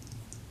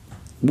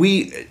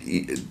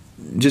we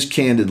just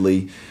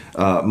candidly,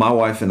 my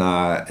wife and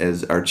I,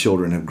 as our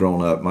children have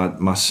grown up,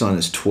 my son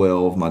is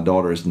 12, my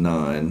daughter is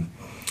 9.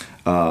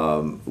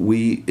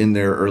 We, in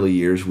their early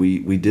years,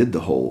 we did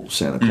the whole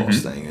Santa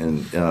Claus thing,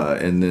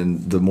 and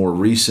then the more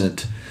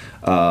recent,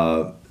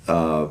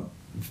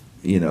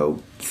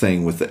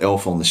 thing with the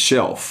elf on the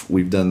shelf,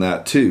 we've done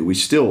that too. We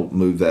still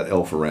move that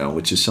elf around,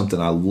 which is something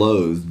I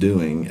loathe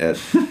doing at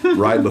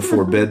right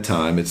before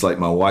bedtime. It's like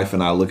my wife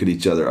and I look at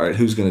each other. All right,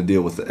 who's going to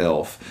deal with the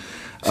elf?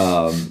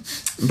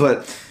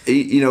 But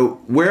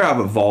where I've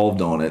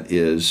evolved on it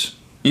is,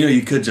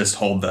 you could just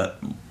hold that.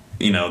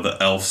 The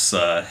elf's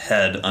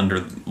head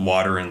under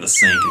water in the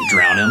sink and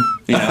drown him,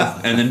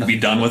 and then be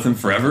done with him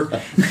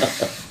forever.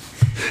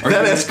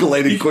 That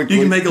escalated quickly.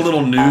 You can make a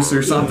little noose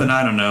or something,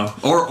 I don't know.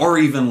 Or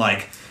even,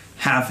 like,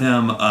 have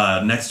him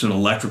next to an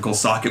electrical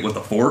socket with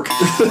a fork.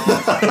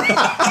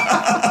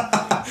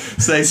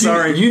 Say,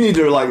 sorry. You need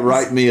to,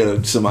 write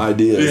me some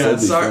ideas.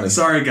 Yeah,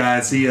 sorry,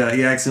 guys. He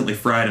accidentally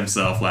fried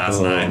himself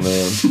last night.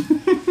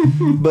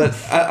 Man. But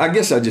I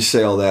guess I just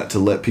say all that to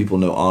let people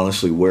know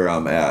honestly where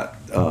I'm at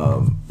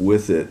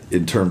with it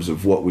in terms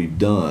of what we've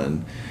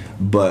done.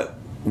 But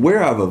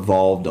where I've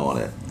evolved on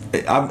it,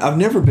 I've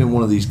never been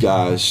one of these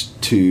guys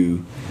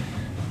to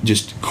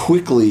just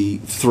quickly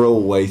throw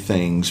away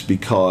things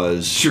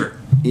because, sure,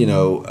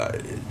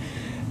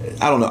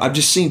 I don't know. I've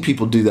just seen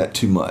people do that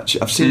too much.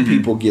 I've seen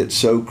people get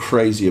so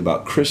crazy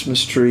about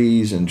Christmas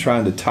trees and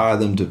trying to tie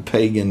them to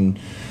pagan,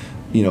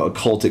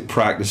 occultic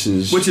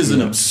practices. Which is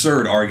an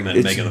absurd argument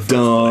to make in the first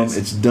place.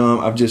 It's dumb.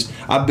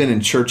 I've been in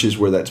churches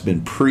where that's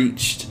been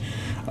preached,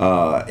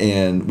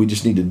 and we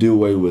just need to do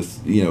away with,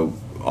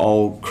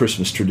 all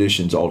Christmas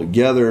traditions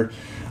altogether.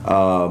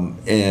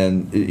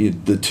 And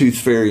the tooth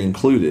fairy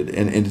included,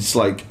 and it's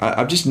like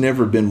I've just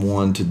never been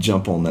one to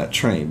jump on that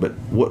train. But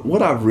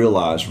what I've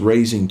realized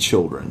raising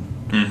children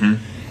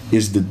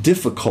is the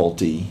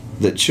difficulty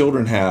that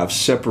children have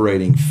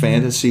separating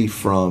fantasy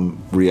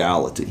from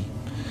reality.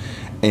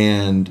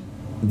 And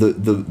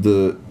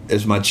the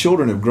as my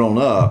children have grown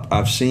up,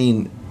 I've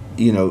seen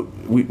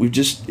we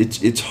just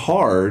it's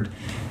hard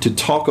to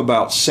talk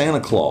about Santa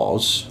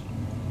Claus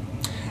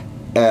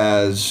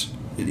as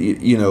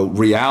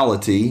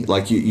reality.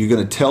 Like you're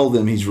going to tell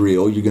them he's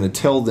real. You're going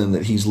to tell them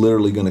that he's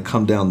literally going to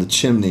come down the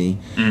chimney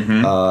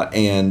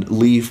and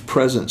leave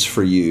presents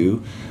for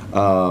you.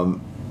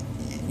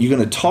 You're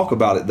going to talk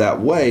about it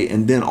that way,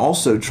 and then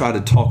also try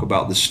to talk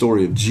about the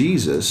story of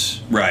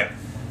Jesus. Right.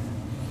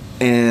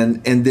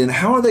 And then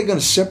how are they going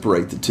to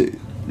separate the two?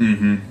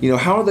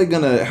 How are they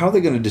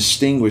going to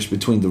distinguish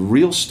between the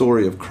real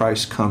story of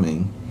Christ's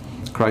coming,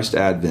 Christ's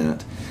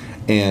advent,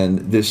 and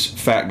this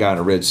fat guy in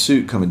a red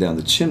suit coming down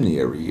the chimney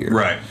every year?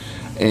 Right.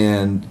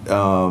 And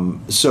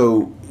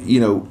so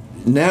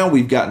now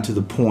we've gotten to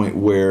the point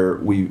where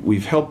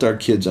we've helped our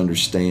kids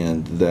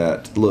understand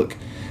that, look,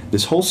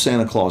 this whole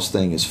Santa Claus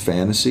thing is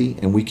fantasy,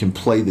 and we can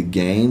play the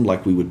game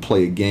like we would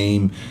play a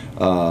game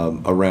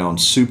around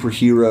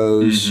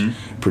superheroes,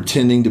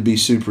 pretending to be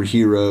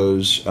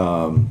superheroes,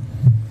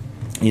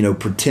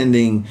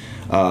 pretending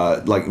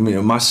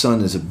my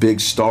son is a big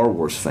Star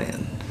Wars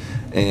fan.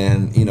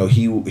 And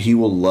he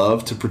will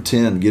love to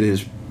pretend, get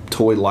his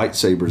toy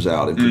lightsabers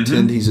out and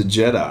pretend he's a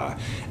Jedi,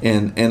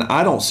 And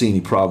I don't see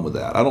any problem with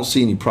that. I don't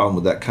see any problem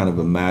with that kind of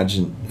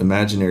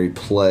imaginary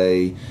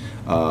play,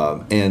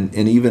 and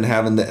even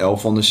having the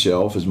elf on the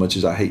shelf, as much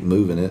as I hate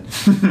moving it,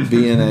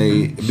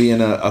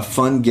 being a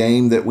fun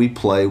game that we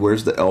play.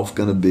 Where's the elf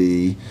going to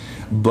be?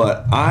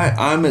 But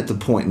I'm at the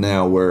point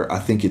now where I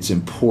think it's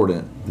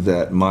important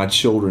that my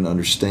children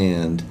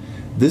understand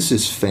this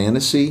is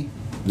fantasy,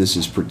 this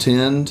is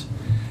pretend,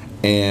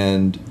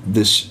 and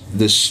this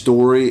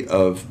story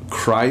of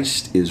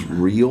Christ is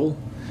real.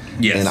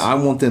 Yes. And I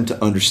want them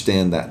to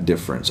understand that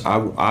difference.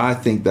 I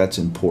think that's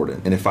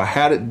important. And if I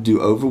had it to do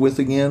over with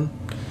again,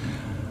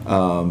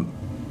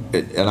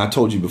 and I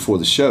told you before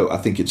the show, I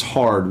think it's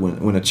hard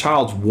when a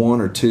child's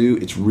 1 or 2,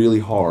 it's really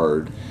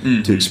hard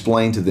to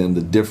explain to them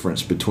the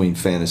difference between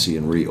fantasy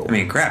and real. I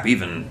mean, crap,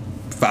 even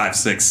 5,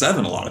 6,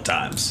 7 a lot of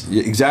times.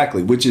 Yeah,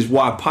 exactly, which is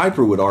why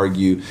Piper would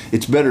argue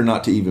it's better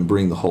not to even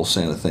bring the whole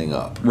Santa thing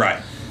up.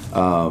 Right.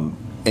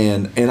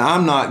 And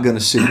I'm not going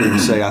to sit here and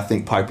say I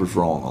think Piper's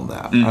wrong on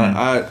that.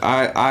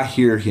 I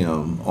hear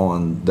him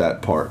on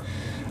that part.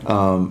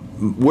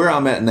 Where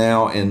I'm at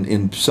now,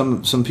 and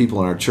some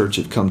people in our church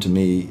have come to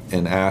me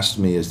and asked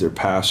me as their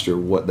pastor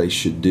what they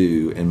should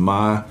do. And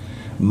my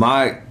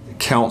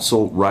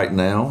counsel right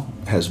now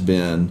has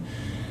been,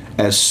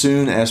 as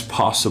soon as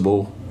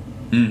possible,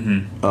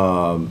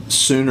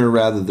 sooner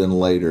rather than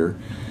later,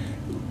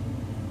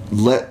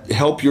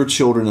 help your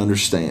children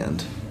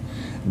understand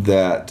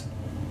that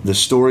the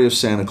story of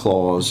Santa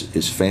Claus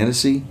is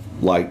fantasy,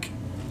 like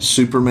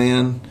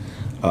Superman,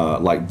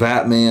 like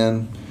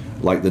Batman,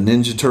 like the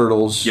Ninja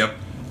Turtles. Yep.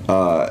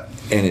 And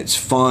it's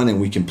fun, and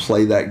we can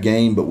play that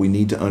game, but we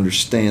need to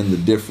understand the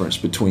difference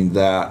between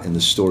that and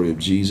the story of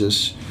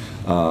Jesus.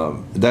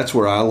 That's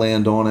where I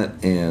land on it,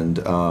 and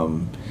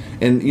on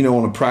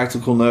a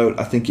practical note,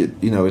 I think it.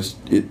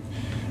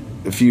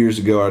 A few years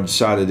ago, I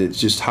decided it's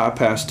just high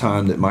past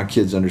time that my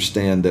kids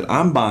understand that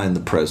I'm buying the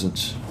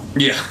presents.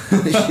 Yeah.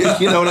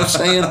 You know what I'm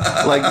saying?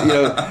 Like,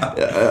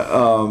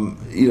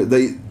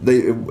 they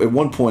at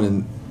one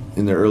point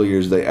in their early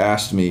years, they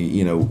asked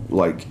me,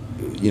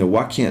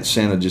 why can't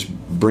Santa just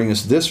bring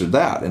us this or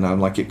that? And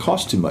I'm like, it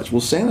costs too much. Well,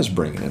 Santa's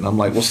bringing it. And I'm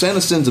like, well,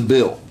 Santa sends a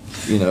bill,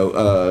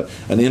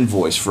 an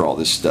invoice for all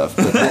this stuff.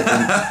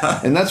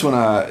 And that's when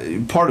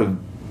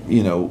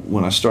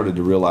when I started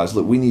to realize,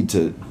 look, we need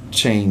to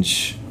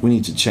change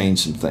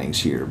some things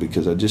here,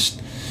 because I just,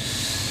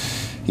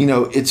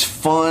 it's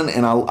fun,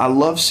 and I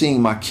love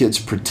seeing my kids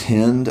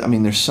pretend. I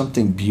mean, there's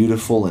something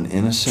beautiful and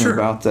innocent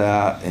about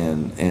that,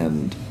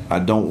 and I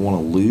don't want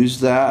to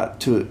lose that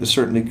to a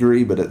certain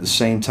degree, but at the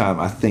same time,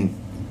 I think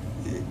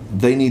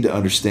they need to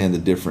understand the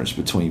difference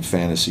between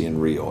fantasy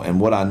and real. And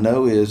what I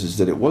know is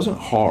that it wasn't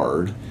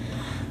hard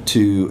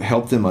to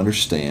help them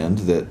understand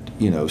that,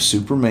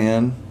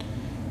 Superman,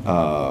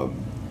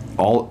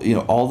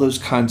 all those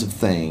kinds of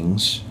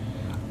things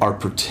are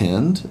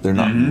pretend. They're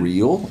not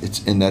real.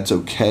 And that's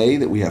okay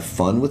that we have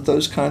fun with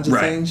those kinds of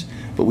things.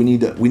 But we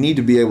need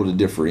to be able to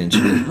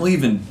differentiate. Well,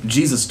 even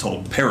Jesus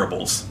told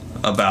parables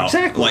about,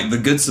 like, the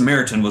Good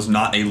Samaritan was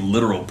not a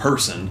literal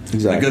person.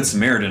 Exactly. The Good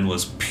Samaritan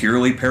was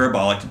purely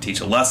parabolic to teach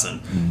a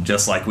lesson,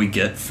 just like we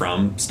get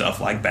from stuff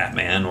like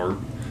Batman, or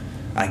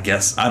I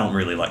guess I don't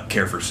really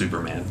care for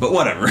Superman, but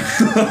whatever.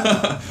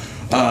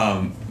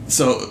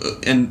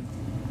 And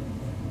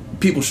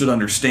people should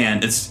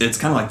understand, it's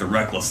kind of like the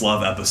Reckless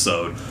Love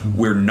episode.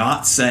 We're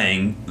not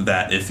saying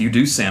that if you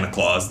do Santa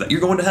Claus that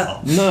you're going to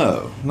hell.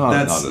 No, not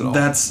at all.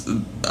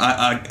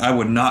 I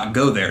would not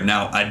go there.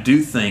 Now, I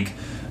do think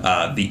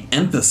the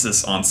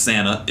emphasis on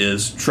Santa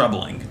is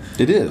troubling.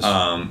 It is.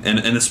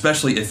 And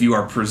especially if you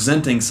are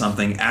presenting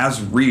something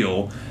as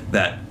real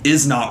that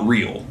is not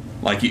real.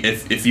 Like,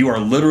 if you are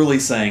literally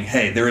saying,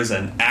 hey, there is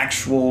an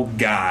actual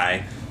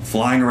guy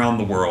flying around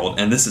the world,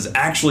 and this is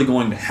actually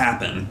going to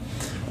happen,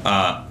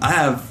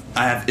 I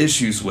have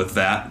issues with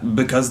that,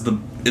 because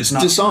it's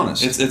not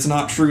dishonest. It's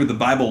not true. The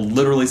Bible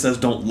literally says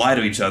don't lie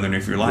to each other, and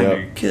if you're lying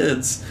to your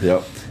kids,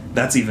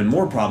 that's even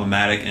more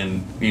problematic.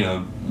 And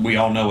we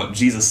all know what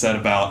Jesus said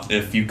about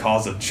if you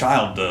cause a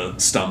child to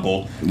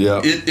stumble.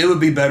 It would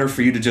be better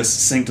for you to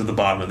just sink to the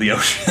bottom of the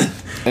ocean.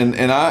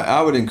 And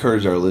I would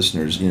encourage our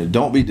listeners,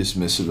 don't be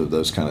dismissive of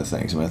those kind of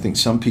things. I mean, I think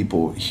some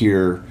people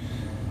hear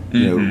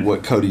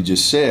what Cody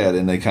just said,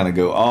 and they kind of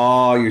go,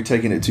 oh, you're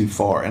taking it too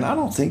far. And I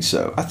don't think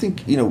so. I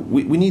think,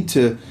 we need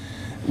to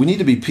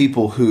be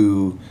people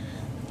who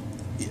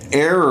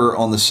err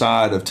on the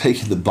side of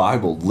taking the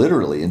Bible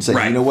literally and say,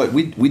 you know what,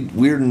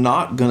 we're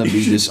not going to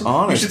be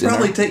dishonest. You should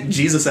probably take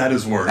Jesus at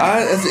his word.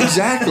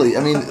 Exactly.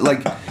 I mean,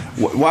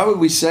 why would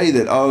we say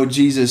that, oh,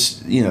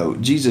 Jesus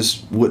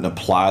wouldn't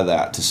apply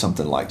that to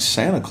something like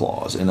Santa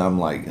Claus? And I'm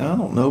like, I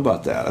don't know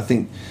about that. I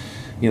think,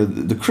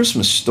 the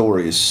Christmas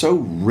story is so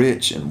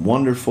rich and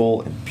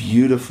wonderful and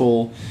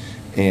beautiful,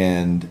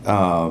 and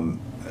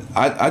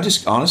I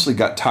just honestly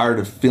got tired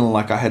of feeling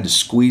like I had to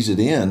squeeze it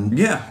in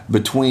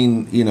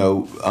between,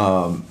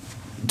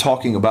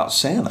 talking about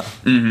Santa.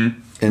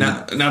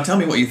 Now tell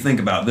me what you think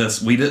about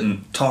this. We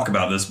didn't talk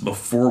about this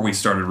before we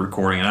started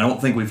recording, and I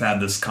don't think we've had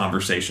this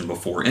conversation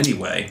before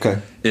anyway.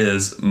 Okay.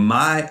 Is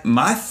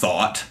my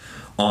thought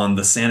on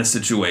the Santa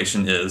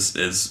situation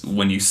is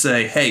when you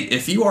say, hey,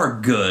 if you are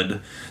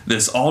good,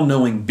 this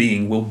all-knowing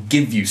being will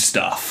give you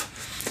stuff.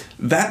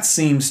 That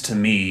seems to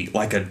me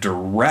like a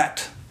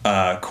direct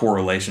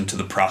correlation to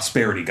the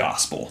prosperity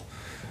gospel,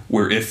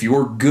 where if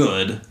you're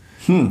good,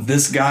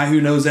 this guy who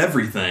knows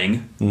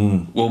everything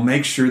will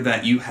make sure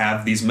that you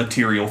have these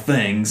material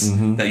things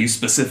that you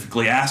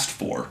specifically asked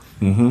for.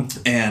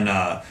 And,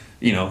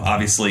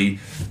 obviously,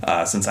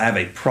 since I have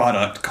a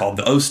product called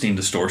the Osteen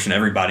distortion,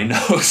 everybody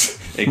knows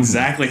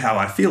exactly how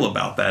I feel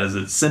about that, is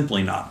it's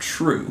simply not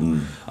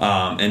true.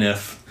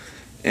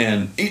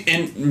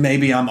 And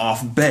maybe I'm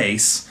off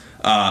base,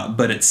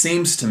 but it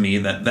seems to me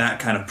that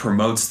kind of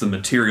promotes the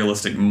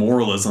materialistic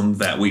moralism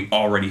that we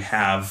already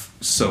have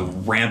so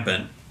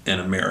rampant in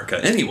America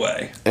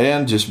anyway,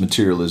 and just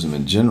materialism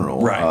in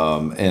general. Right.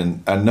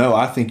 And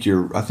I think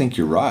you're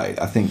right.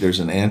 I think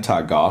there's an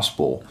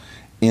anti-gospel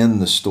in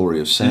the story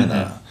of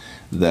Santa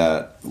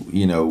that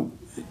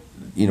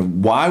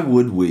why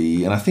would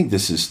we? And I think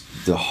this is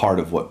the heart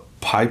of what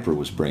Piper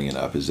was bringing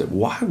up, is that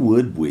why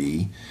would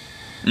we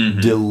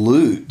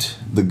dilute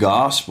the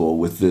gospel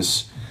with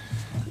this?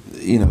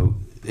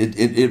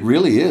 It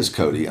really is,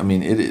 Cody. I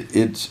mean,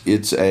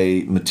 it's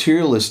a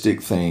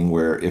materialistic thing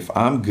where if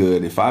I'm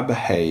good, if I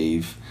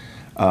behave,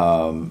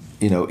 it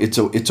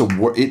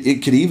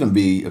could even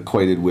be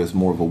equated with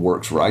more of a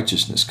works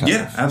righteousness kind of.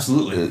 Yeah,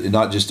 absolutely.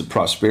 Not just a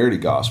prosperity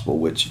gospel,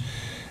 which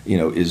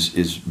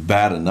is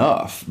bad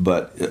enough,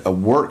 but a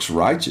works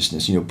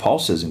righteousness. Paul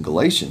says in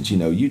Galatians,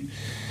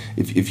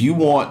 if you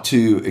want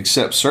to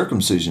accept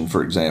circumcision,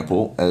 for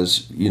example,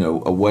 as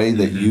a way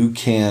that you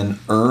can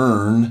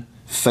earn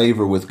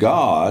favor with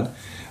God,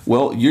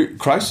 well,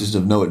 Christ is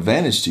of no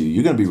advantage to you.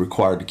 You're going to be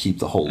required to keep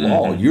the whole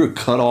law. You're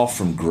cut off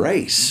from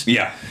grace.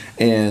 Yeah.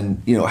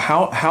 And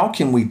how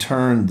can we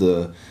turn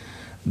the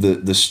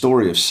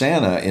story of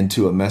Santa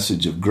into a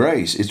message of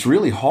grace? It's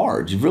really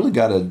hard. You've really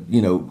got to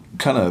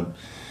kind of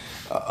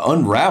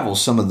unravel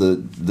some of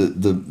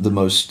the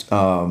most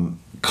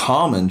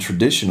common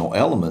traditional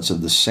elements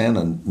of the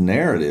Santa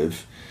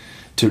narrative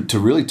to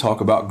really talk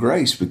about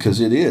grace, because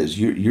it is.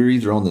 You're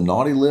either on the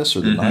naughty list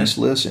or the nice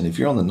list, and if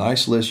you're on the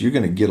nice list, you're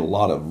going to get a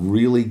lot of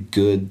really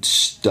good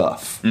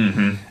stuff.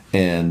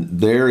 And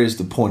there is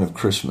the point of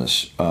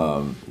Christmas.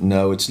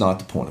 No, it's not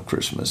the point of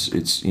Christmas.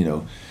 It's,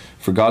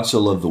 for God so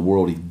loved the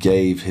world, He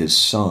gave His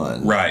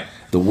Son. Right.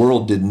 The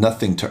world did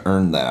nothing to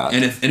earn that.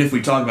 And if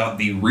we talk about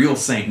the real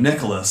Saint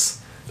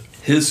Nicholas,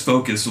 his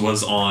focus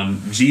was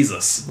on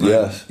Jesus.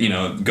 Yes.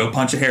 Go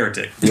punch a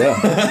heretic.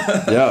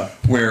 Yeah. Yeah.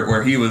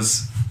 Where he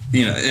was,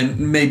 and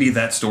maybe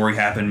that story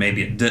happened,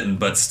 maybe it didn't,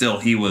 but still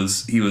he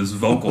was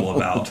vocal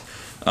about,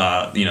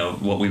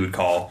 what we would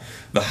call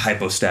the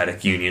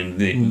hypostatic union,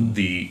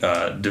 the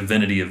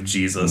divinity of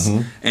Jesus.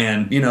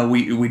 And,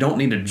 we don't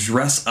need to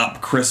dress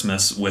up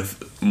Christmas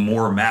with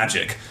more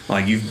magic.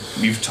 Like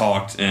you've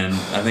talked, and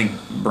I think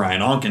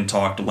Brian Onken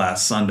talked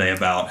last Sunday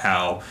about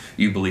how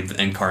you believe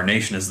the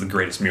incarnation is the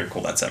greatest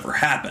miracle that's ever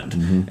happened.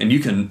 And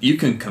you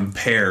can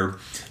compare,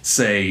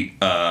 say,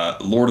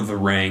 Lord of the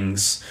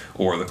Rings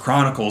or the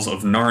Chronicles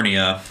of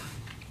Narnia,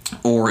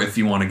 or if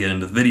you want to get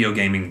into the video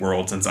gaming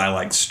world, since I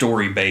like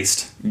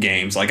story-based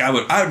games, like I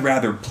would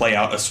rather play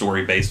out a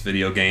story-based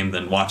video game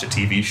than watch a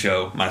TV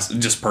show,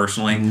 just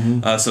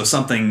personally. So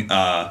something,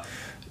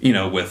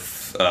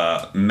 with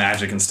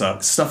magic and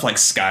stuff like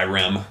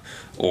Skyrim,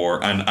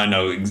 or I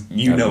know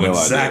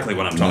exactly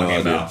what I'm talking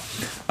about.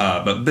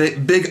 But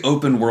big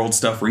open world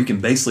stuff where you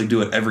can basically do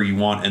whatever you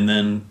want, and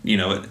then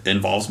it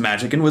involves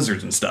magic and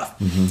wizards and stuff.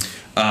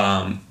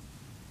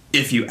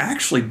 If you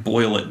actually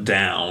boil it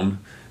down,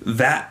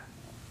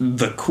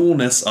 the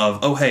coolness of,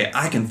 oh hey,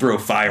 I can throw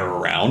fire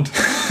around,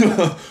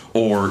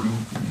 or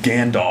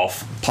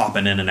Gandalf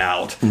popping in and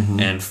out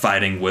and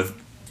fighting with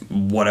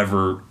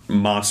whatever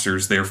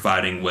monsters they're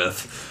fighting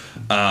with,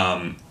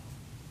 that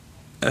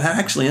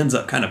actually ends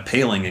up kind of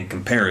paling in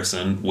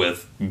comparison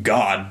with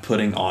God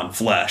putting on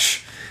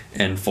flesh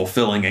and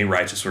fulfilling a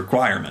righteous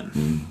requirement.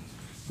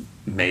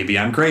 Maybe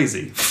I'm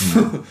crazy,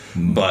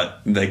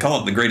 but they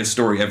call it the greatest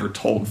story ever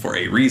told for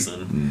a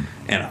reason.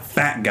 And a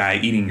fat guy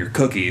eating your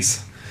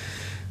cookies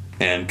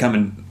and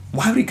coming.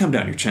 Why would he come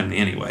down your chimney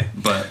anyway?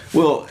 But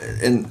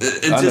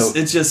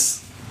it's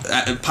just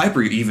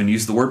Piper even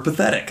used the word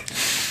pathetic.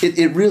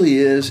 It really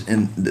is,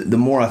 and the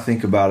more I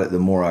think about it, the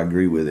more I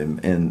agree with him.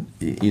 And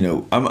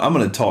I'm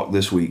going to talk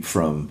this week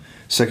from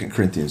 2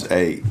 Corinthians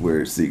 8, where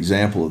it's the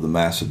example of the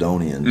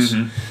Macedonians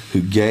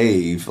who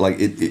gave.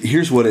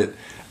 Here's what it.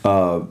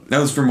 That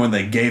was from when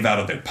they gave out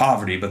of their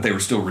poverty, but they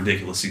were still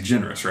ridiculously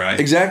generous, right?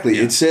 Exactly.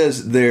 Yeah. It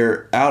says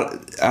they're out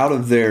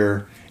of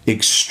their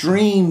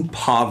extreme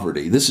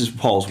poverty. This is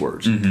Paul's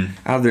words.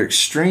 Out of their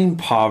extreme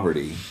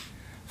poverty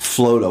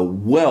flowed a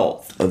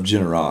wealth of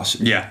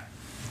generosity. Yeah.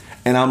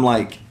 And I'm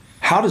like,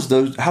 how do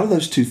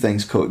those two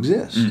things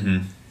coexist?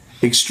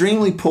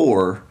 Extremely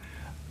poor,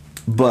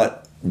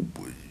 but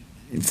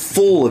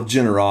full of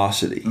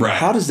generosity. Right.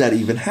 How does that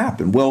even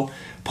happen? Well,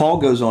 Paul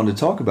goes on to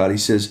talk about it. He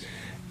says,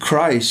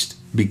 Christ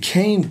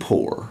became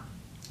poor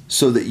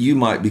so that you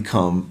might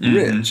become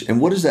rich. And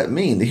what does that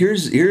mean?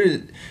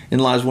 Herein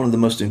lies one of the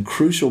most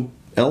crucial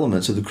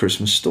elements of the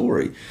Christmas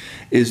story,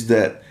 is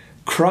that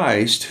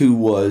Christ, who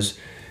was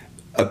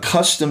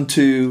accustomed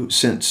to,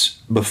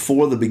 since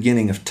before the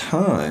beginning of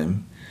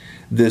time,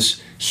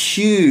 this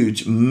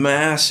huge,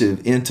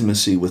 massive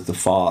intimacy with the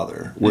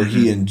Father, where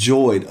he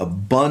enjoyed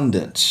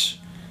abundance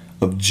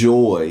of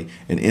joy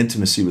and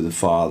intimacy with the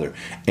Father.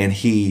 And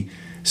he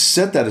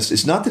set that,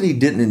 it's not that he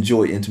didn't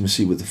enjoy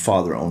intimacy with the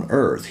Father on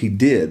earth. He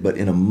did, but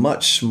in a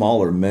much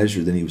smaller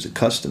measure than he was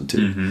accustomed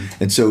to.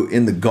 And so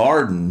in the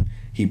garden,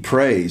 he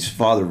prays,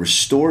 Father,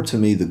 restore to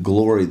me the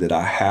glory that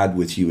I had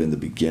with you in the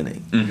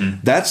beginning.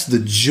 That's the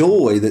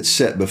joy that's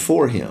set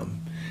before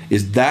him,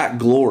 is that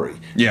glory,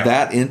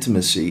 that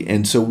intimacy.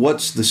 And so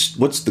what's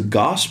the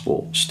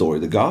gospel story?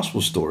 The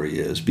gospel story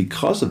is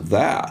because of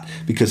that,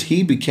 because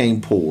he became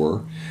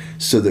poor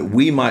so that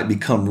we might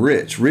become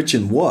rich. Rich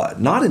in what?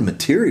 Not in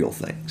material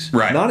things.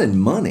 Right. Not in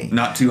money.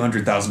 Not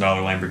 $200,000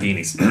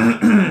 Lamborghinis.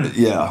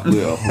 Yeah,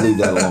 we'll leave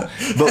that alone.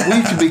 But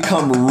we can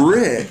become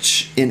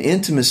rich in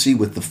intimacy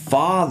with the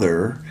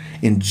Father,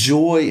 in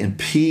joy and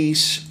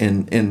peace,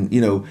 and in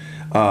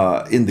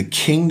the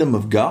kingdom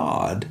of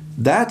God.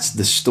 That's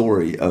the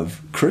story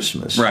of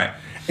Christmas. Right.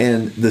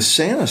 And the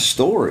Santa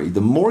story,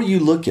 the more you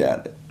look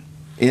at it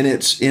in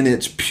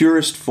its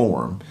purest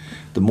form,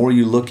 the more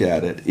you look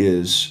at it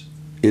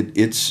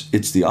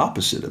it's the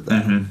opposite of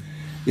that.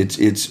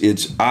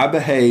 It's I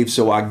behave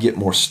so I get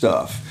more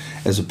stuff,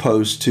 as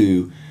opposed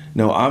to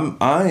no,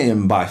 I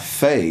am by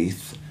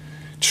faith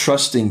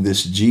trusting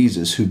this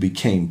Jesus who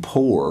became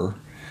poor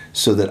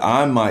so that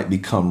I might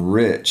become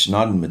rich,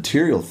 not in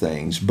material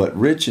things, but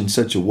rich in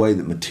such a way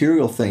that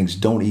material things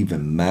don't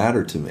even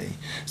matter to me,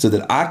 so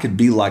that I could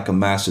be like a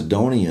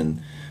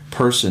Macedonian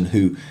person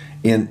who,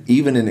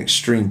 even in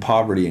extreme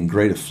poverty and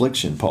great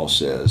affliction, Paul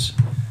says,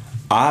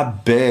 I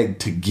beg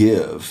to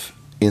give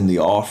in the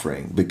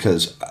offering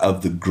because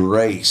of the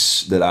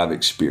grace that I've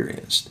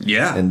experienced.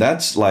 Yeah. And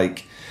that's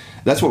what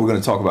we're going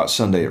to talk about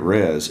Sunday at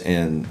Res.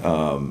 And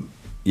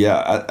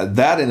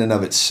that in and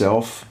of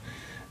itself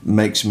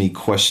makes me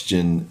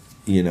question,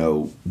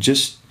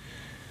 just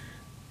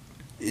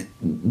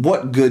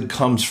what good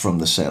comes from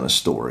the Santa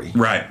story.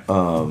 Right.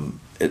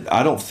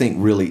 I don't think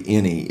really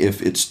any,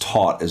 if it's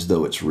taught as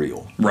though it's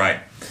real.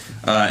 Right.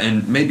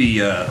 And maybe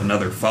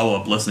another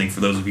follow-up listening for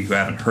those of you who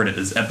haven't heard it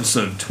is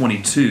episode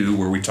 22,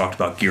 where we talked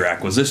about gear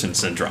acquisition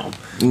syndrome.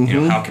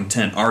 How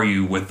content are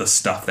you with the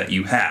stuff that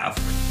you have?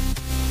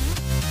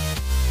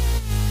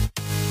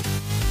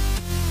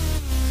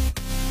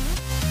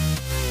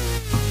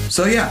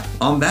 So yeah,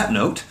 on that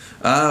note,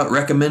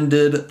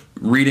 recommended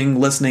reading,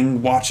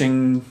 listening,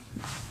 watching,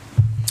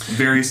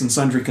 various and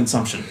sundry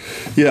consumption.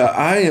 Yeah,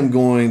 I am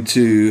going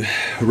to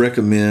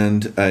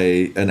recommend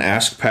an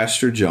Ask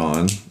Pastor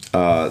John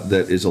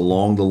that is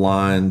along the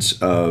lines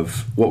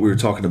of what we were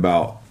talking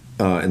about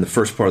in the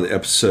first part of the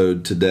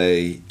episode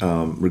today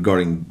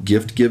regarding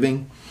gift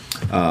giving.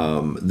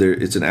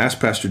 It's an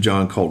Ask Pastor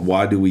John called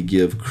Why Do We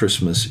Give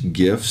Christmas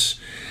Gifts?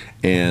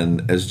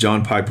 And as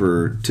John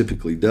Piper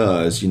typically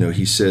does,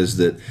 he says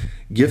that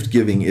gift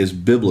giving is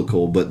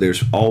biblical, but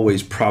there's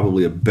always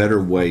probably a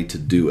better way to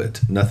do it.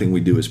 Nothing we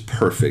do is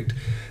perfect.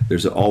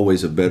 There's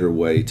always a better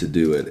way to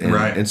do it. And,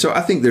 right. And so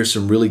I think there's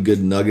some really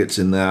good nuggets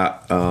in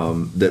that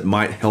that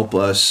might help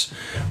us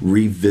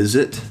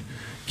revisit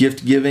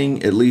gift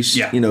giving, at least,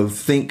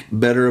 think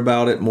better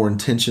about it, more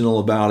intentional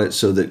about it,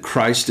 so that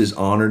Christ is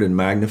honored and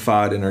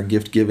magnified in our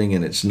gift giving,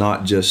 and it's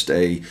not just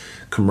a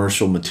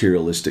commercial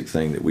materialistic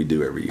thing that we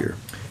do every year.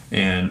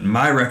 And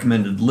my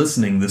recommended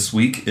listening this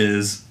week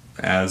is,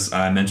 as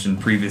I mentioned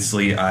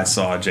previously, I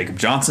saw Jacob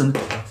Johnson,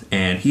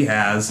 and he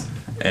has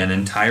an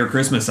entire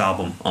Christmas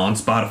album on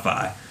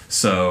Spotify.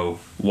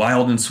 So,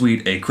 Wild and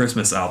Sweet, a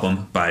Christmas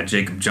album by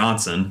Jacob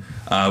Johnson,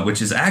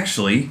 which is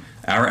actually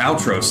our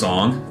outro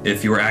song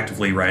if you are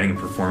actively writing and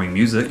performing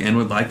music and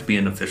would like to be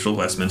an official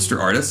Westminster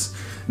artist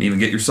and even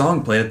get your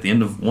song played at the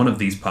end of one of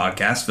these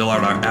podcasts. Fill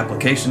out our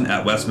application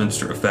at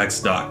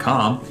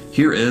westminstereffects.com.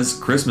 Here is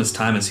Christmas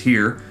Time Is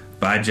Here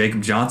by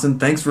Jacob Johnson.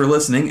 Thanks for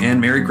listening,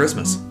 and Merry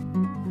Christmas.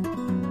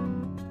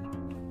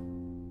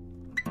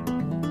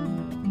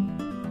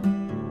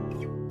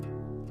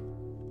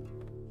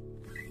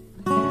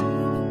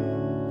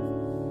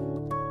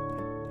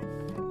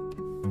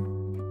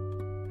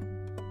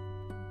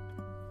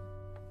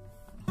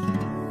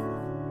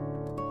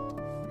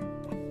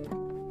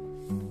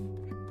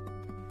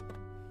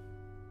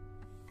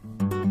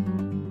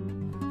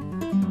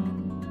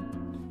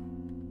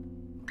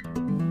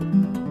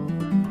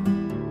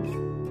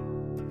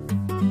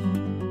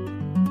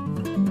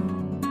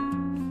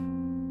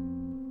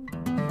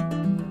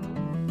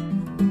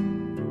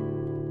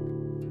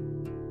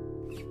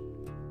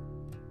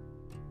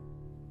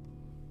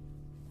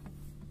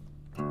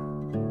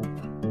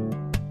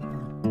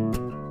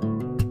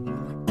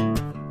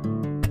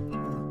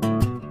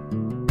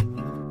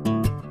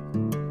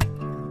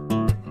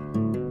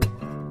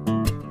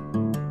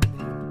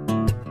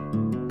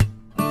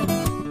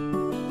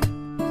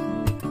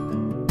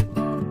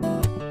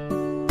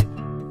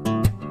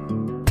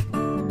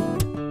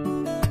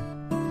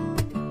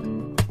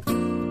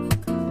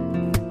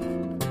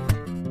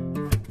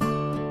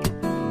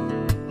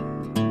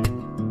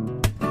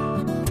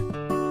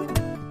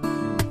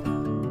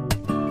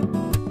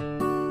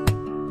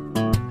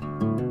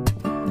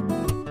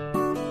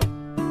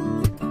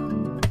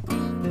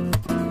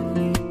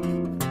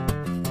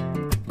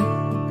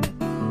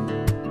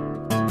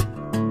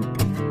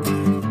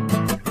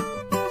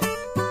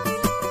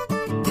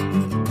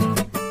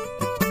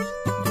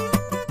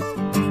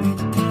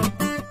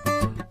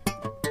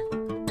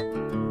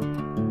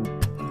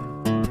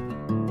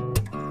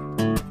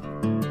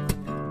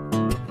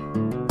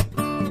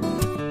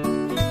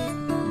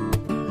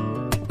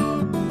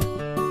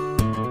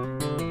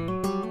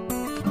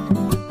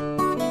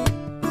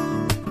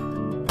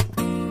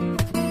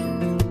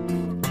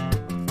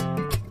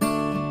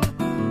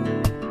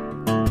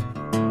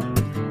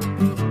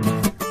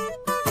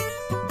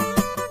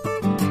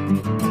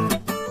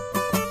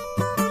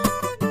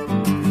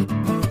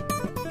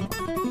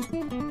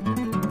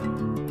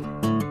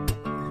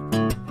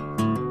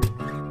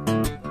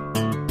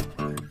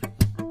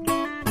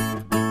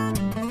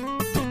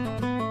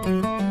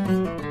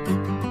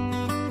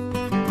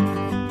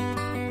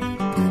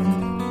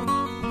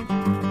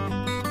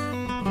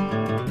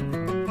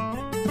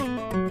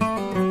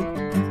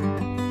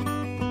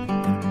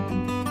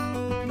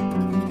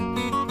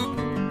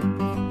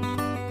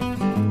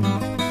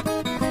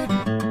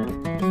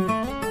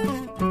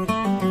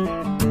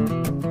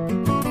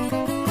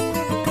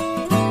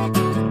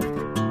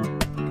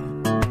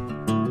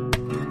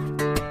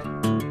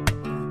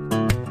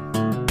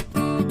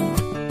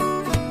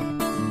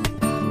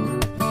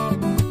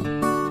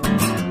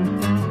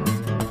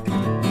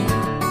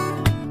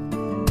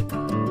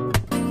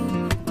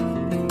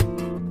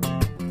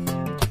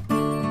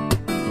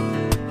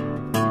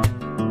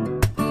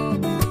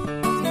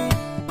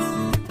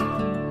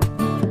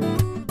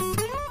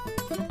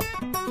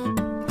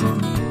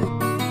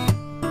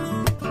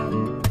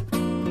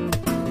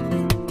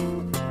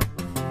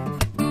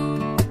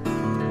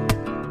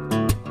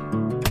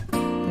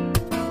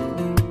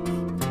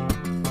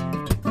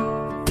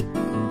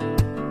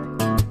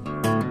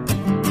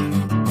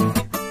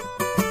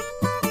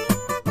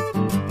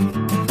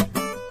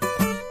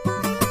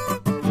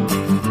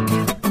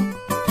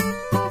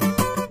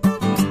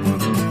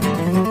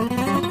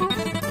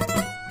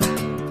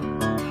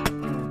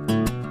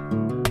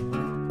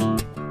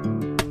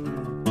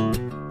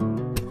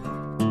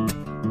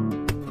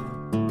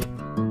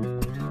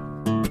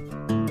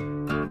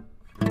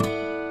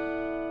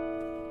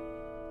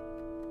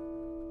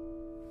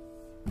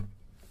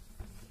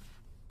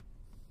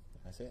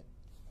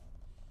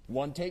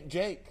 One Take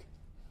Jake.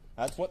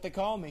 That's what they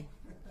call me.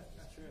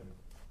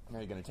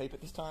 Are you going to tape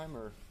it this time,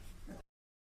 or?